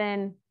 But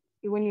then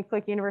when you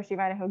click University of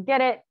Idaho Get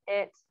It,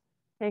 it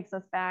takes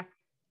us back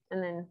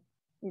and then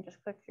you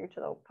just click through to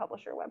the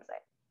publisher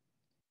website.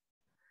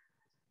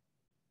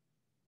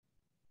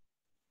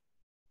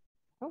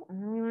 Oh,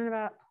 and then we learned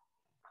about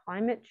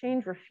climate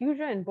change,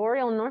 refugia, and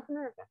boreal in North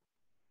America.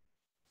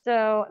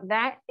 So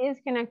that is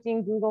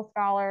connecting Google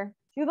Scholar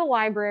to the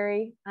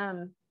library.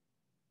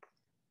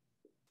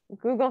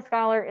 Google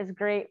Scholar is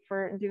great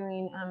for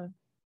doing,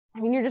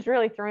 you're just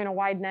really throwing a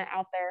wide net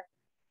out there.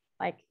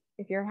 Like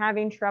if you're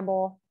having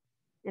trouble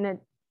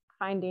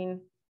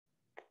finding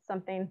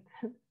something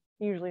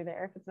usually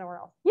there if it's nowhere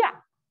else. Yeah.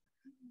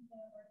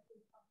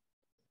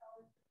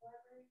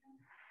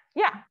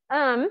 Yeah.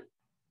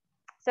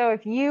 So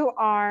if you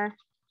are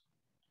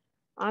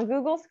on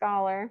Google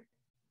Scholar,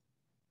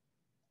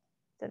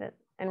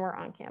 and we're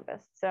on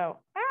campus. So,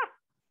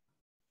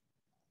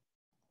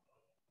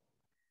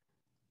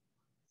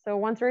 so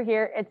once we're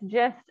here, it's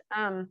just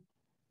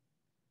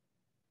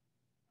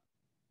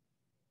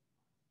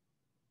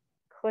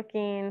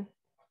clicking.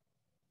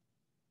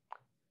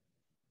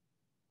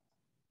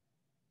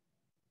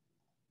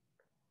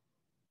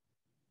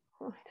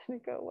 Oh, did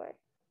it go away?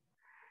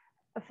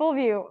 A full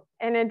view,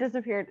 and it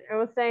disappeared. It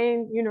was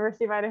saying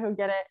University of Idaho,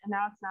 get it, and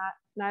now it's not,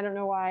 and I don't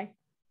know why.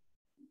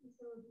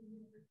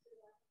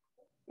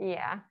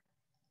 Yeah.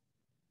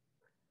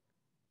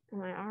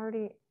 Am I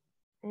already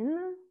in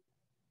them?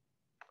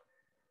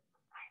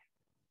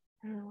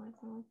 I don't know why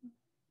it's not working.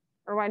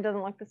 Or why it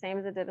doesn't look the same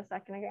as it did a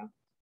second ago.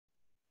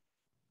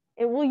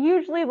 It will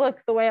usually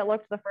look the way it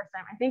looked the first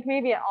time. I think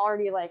maybe it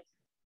already like,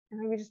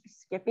 maybe just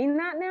skipping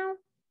that now.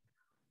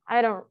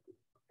 I don't,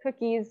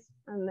 cookies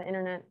on the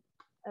internet,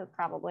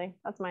 probably.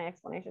 That's my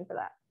explanation for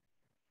that.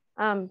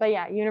 But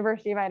yeah,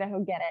 University of Idaho,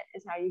 get it,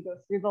 is how you go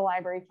through the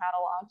library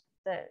catalog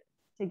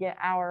to get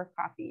our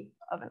copy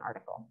of an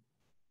article.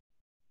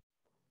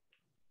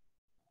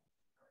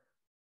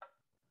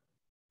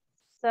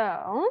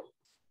 So,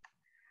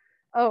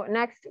 oh,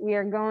 next we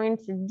are going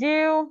to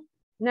do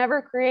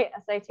never create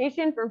a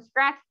citation from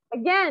scratch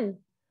again.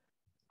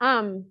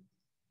 Don't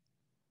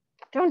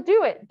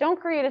do it. Don't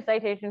create a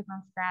citation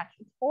from scratch.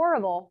 It's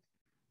horrible.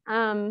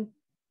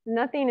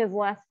 Nothing is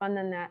less fun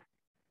than that.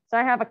 So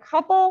I have a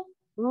couple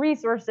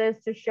resources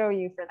to show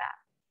you for that.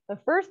 The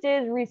first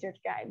is research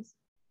guides.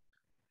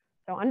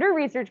 So under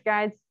research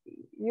guides,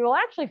 you will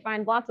actually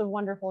find lots of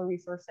wonderful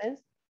resources.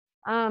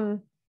 The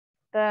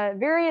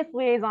various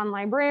liaison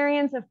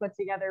librarians have put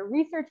together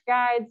research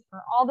guides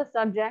for all the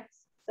subjects.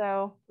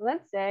 So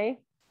let's say,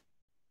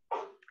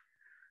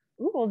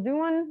 ooh, we'll do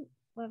one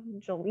of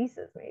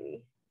Jaleesa's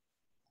maybe.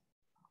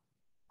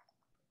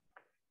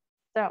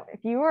 So if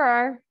you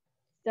are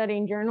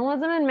studying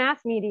journalism and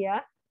mass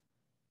media,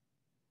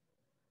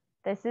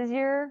 this is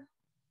your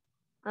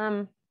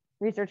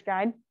research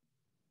guide.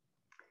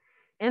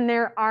 And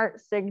there are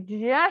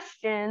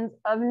suggestions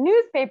of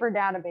newspaper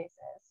databases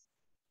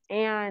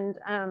and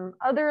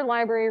other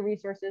library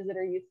resources that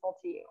are useful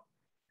to you.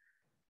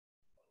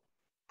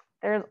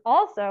 There's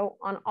also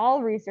on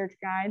all research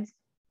guides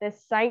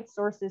this cite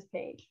sources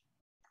page,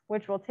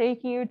 which will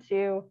take you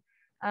to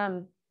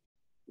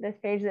this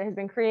page that has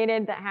been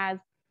created that has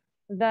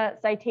the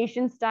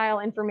citation style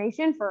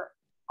information for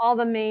all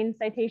the main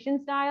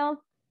citation styles,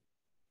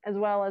 as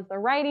well as the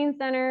writing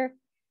center,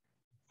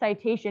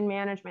 citation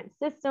management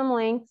system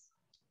links,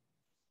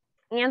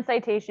 and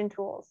citation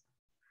tools.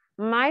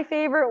 My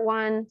favorite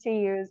one to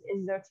use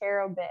is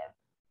Zotero Bib.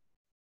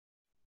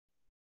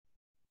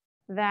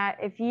 That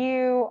if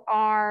you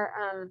are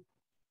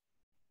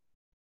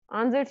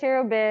on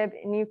Zotero Bib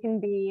and you can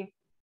be,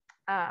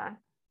 that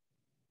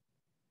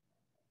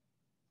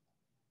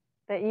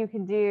you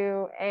can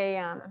do a,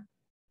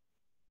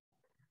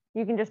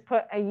 you can just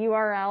put a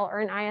URL or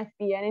an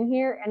ISBN in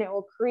here and it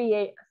will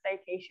create a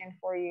citation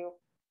for you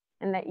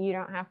and that you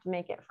don't have to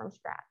make it from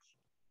scratch.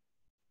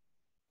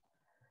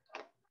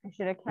 I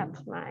should have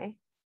kept my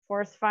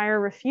forest fire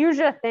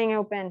refugia thing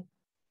open.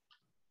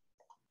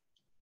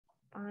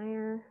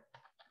 Fire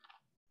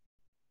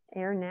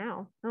air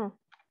now. Oh,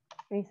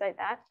 can you cite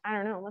that? I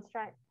don't know. Let's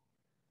try it.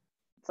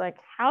 It's like,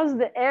 how's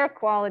the air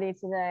quality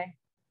today?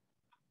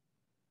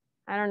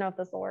 I don't know if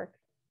this will work.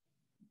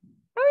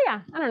 Oh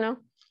yeah, I don't know.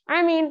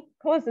 I mean,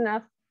 close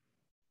enough.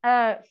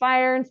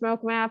 Fire and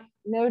smoke map,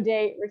 no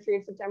date,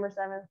 retrieved September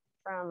 7th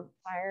from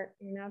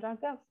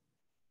firenow.gov,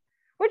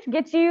 which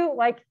gets you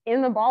like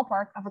in the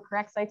ballpark of a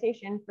correct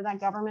citation for that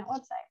government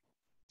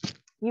website.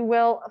 You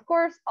will, of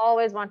course,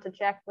 always want to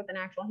check with an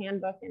actual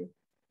handbook, and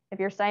if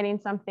you're citing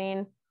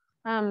something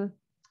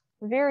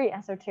very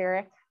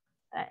esoteric,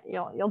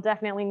 you'll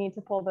definitely need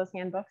to pull those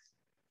handbooks,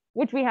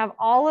 which we have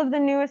all of the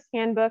newest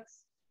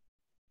handbooks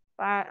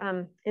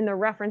in the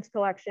reference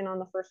collection on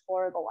the first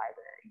floor of the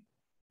library.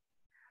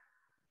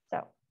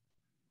 So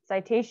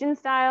citation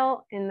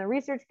style in the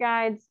research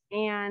guides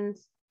and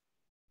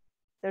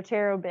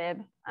Zotero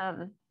Bib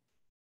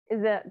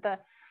is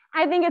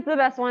I think it's the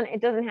best one.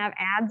 It doesn't have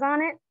ads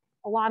on it.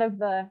 A lot of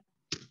the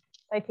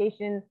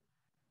citation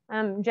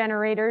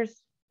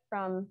generators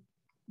from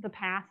the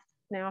past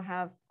now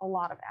have a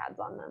lot of ads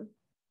on them.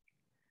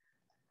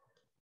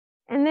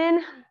 And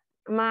then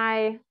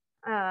my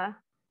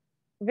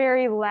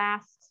very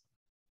last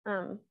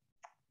thing,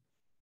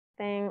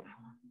 I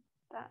want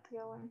that to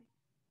go away,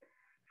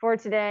 for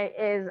today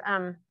is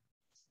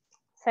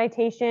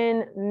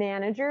citation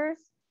managers.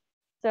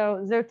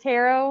 So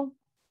Zotero,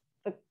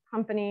 the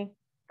company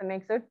that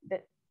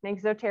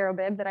makes Zotero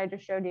Bib that I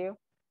just showed you,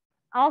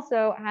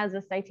 also has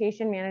a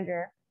citation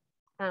manager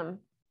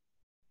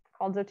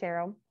called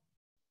Zotero.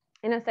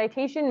 And a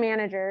citation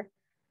manager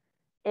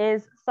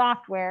is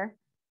software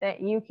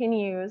that you can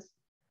use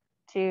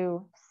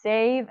to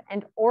save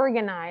and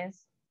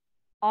organize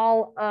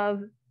all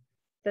of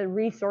the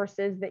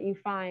resources that you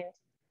find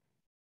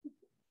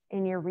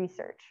in your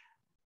research.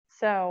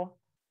 So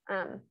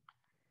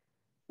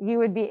you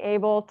would be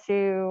able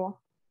to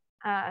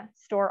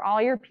store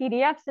all your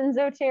PDFs in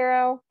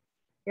Zotero.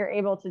 You're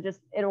able to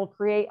just, it will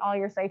create all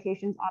your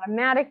citations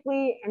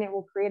automatically, and it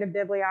will create a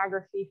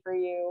bibliography for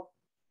you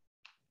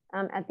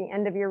at the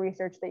end of your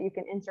research that you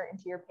can insert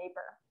into your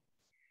paper.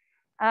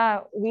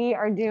 We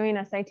are doing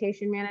a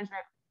citation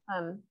management,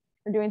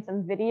 we're doing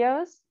some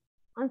videos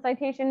on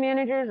citation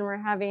managers, and we're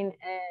having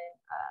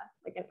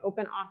like an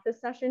open office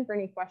session for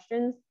any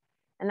questions.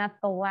 And that's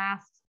the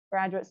last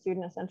graduate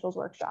student essentials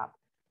workshop.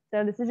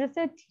 So this is just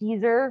a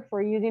teaser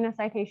for using a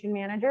citation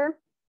manager.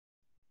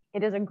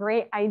 It is a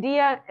great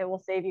idea. It will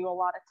save you a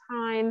lot of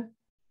time,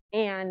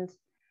 and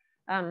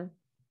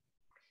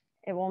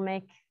it will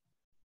make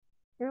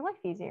your life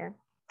easier.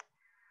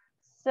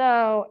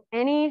 So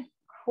any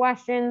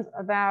questions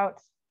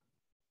about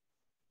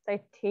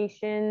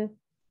citation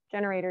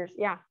generators?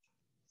 Yeah.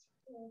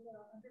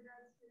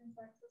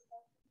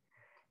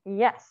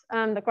 Yes,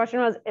 the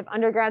question was if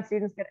undergrad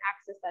students could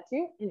access that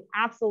too, and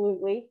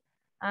absolutely.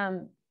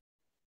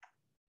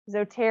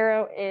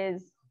 Zotero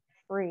is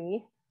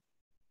free.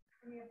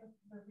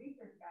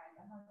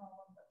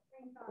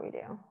 We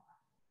do.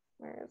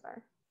 Where is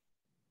our?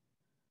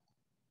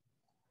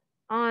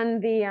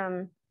 On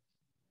the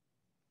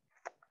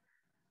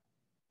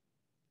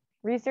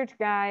research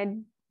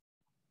guide,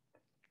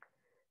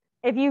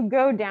 if you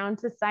go down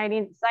to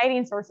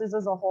citing sources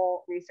as a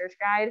whole research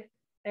guide,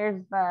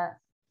 there's the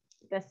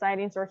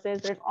citing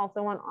sources. There's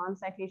also one on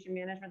citation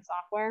management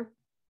software.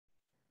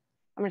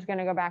 I'm just going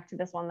to go back to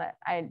this one that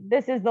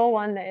this is the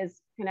one that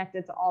is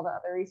connected to all the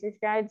other research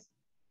guides.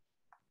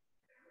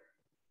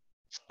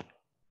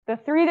 The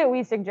three that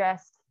we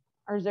suggest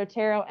are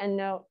Zotero,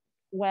 EndNote,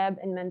 Web,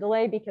 and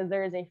Mendeley, because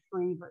there is a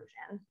free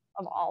version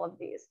of all of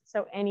these.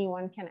 So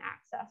anyone can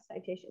access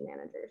citation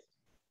managers.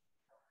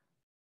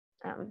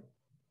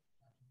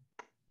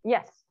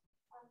 Yes.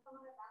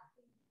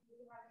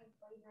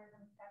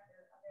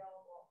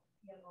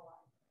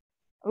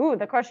 Ooh,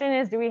 the question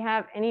is, do we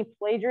have any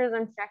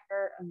plagiarism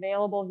checker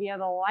available via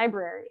the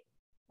library?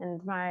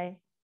 And my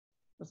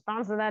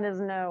response to that is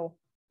no.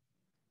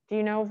 Do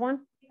you know of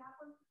one?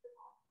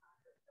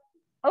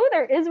 Oh,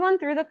 there is one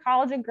through the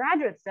College of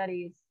Graduate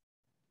Studies.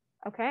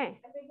 Okay.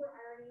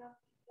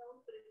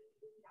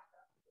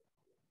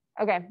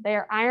 Okay, they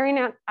are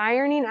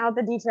ironing out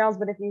the details,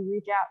 but if you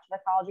reach out to the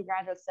College of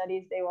Graduate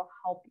Studies, they will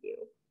help you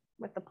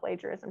with the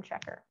plagiarism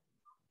checker.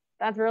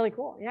 That's really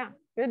cool. Yeah,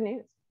 good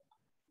news.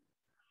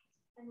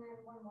 And then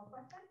one more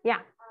question.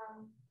 Yeah.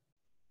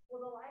 Will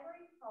the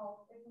library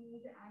help if we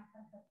need to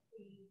access a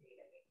paid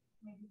database?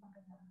 Maybe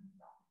something that we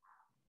don't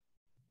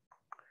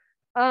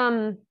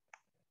have.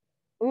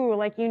 Ooh,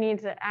 like you need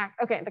to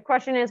okay, the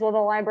question is, will the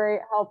library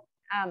help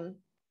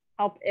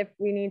help if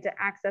we need to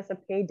access a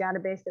paid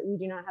database that we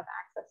do not have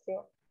access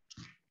to?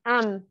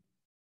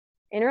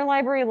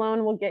 Interlibrary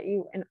loan will get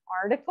you an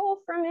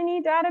article from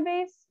any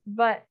database,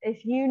 but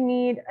if you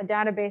need a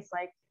database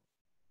like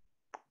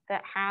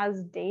that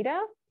has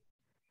data,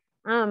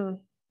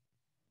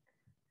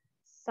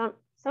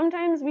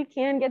 sometimes we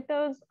can get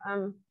those,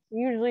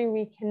 usually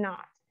we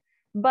cannot,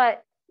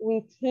 but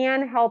we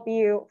can help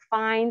you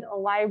find a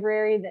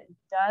library that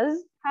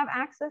does have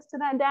access to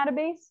that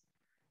database.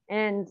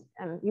 And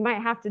you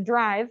might have to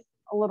drive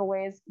a little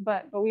ways,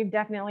 but we've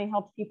definitely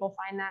helped people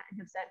find that and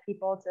have sent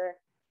people to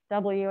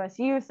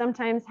WSU.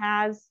 Sometimes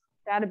has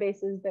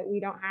databases that we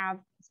don't have,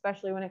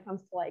 especially when it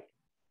comes to like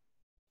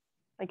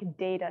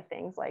data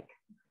things like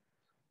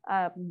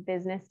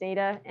business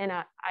data. And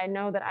I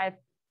know that I've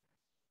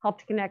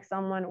helped connect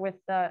someone with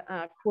the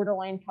Coeur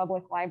d'Alene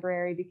Public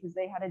Library because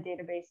they had a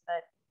database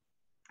that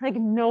like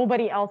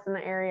nobody else in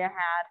the area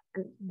had,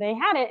 and they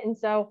had it. And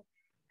so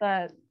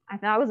I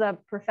thought it was a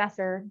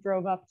professor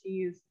drove up to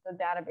use the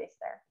database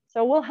there.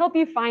 So we'll help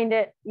you find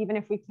it, even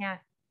if we can't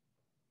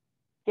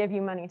give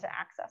you money to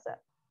access it.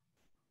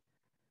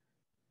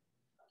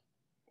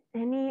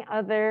 Any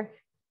other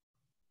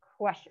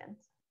questions?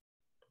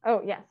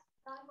 Oh, yes.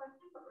 Not a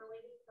question, but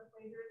related to the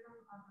plagiarism,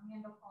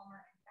 Amanda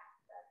Palmer and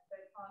Jack said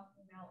the COGS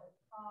email is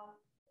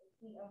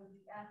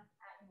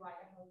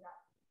COGS@uidaho.edu.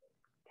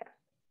 Okay.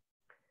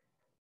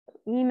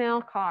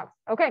 Email COGS.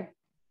 Okay.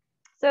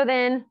 So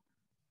then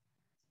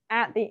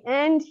at the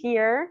end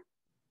here,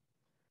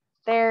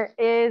 there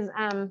is,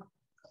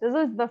 this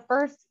is the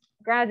first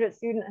graduate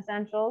student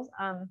essentials.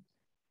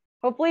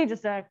 Hopefully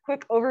just a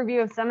quick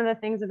overview of some of the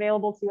things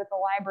available to you at the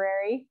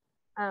library.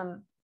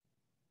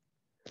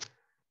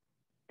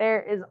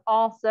 There is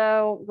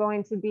also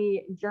going to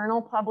be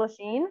journal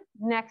publishing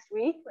next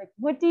week. Like,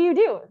 what do you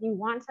do if you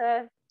want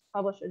to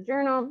publish a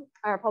journal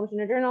or publish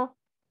in a journal?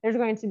 There's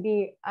going to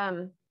be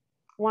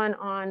one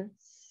on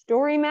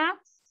story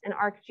maps and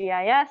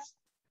ArcGIS,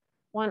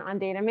 one on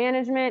data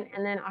management,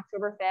 and then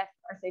October 5th,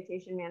 our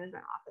citation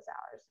management office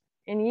hours.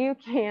 And you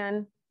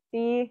can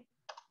see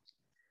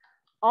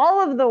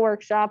all of the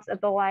workshops at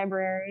the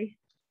library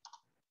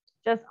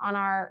just on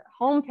our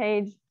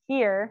homepage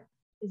here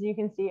is you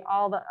can see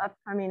all the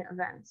upcoming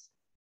events.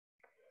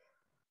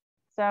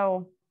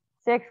 So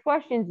 6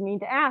 questions you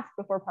need to ask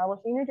before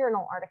publishing a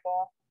journal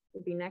article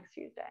will be next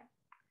Tuesday.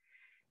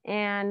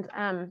 And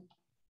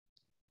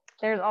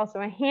there's also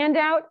a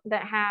handout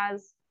that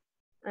has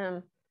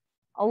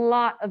a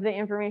lot of the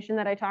information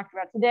that I talked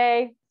about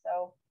today.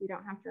 So you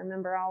don't have to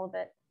remember all of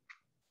it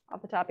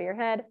off the top of your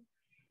head.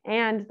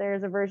 And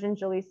there's a version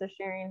Jaleesa's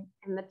sharing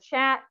in the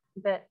chat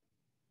that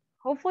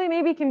hopefully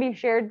maybe can be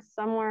shared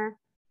somewhere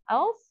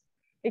else,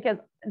 because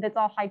that's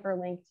all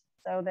hyperlinked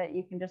so that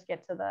you can just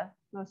get to the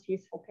most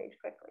useful page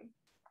quickly.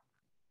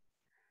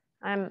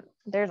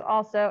 There's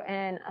also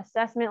an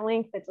assessment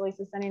link that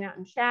Jaleesa's sending out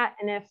in chat.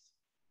 And if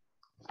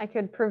I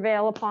could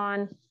prevail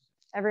upon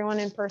everyone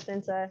in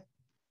person to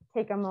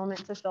take a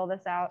moment to fill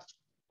this out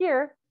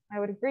here, I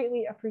would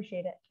greatly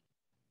appreciate it.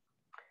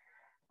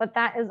 But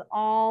that is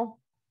all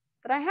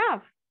that I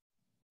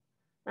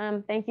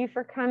have. Thank you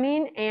for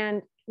coming,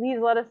 and please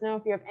let us know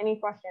if you have any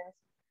questions.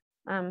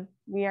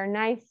 We are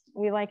nice,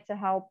 we like to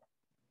help,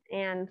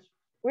 and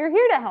we're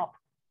here to help.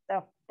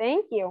 So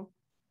thank you.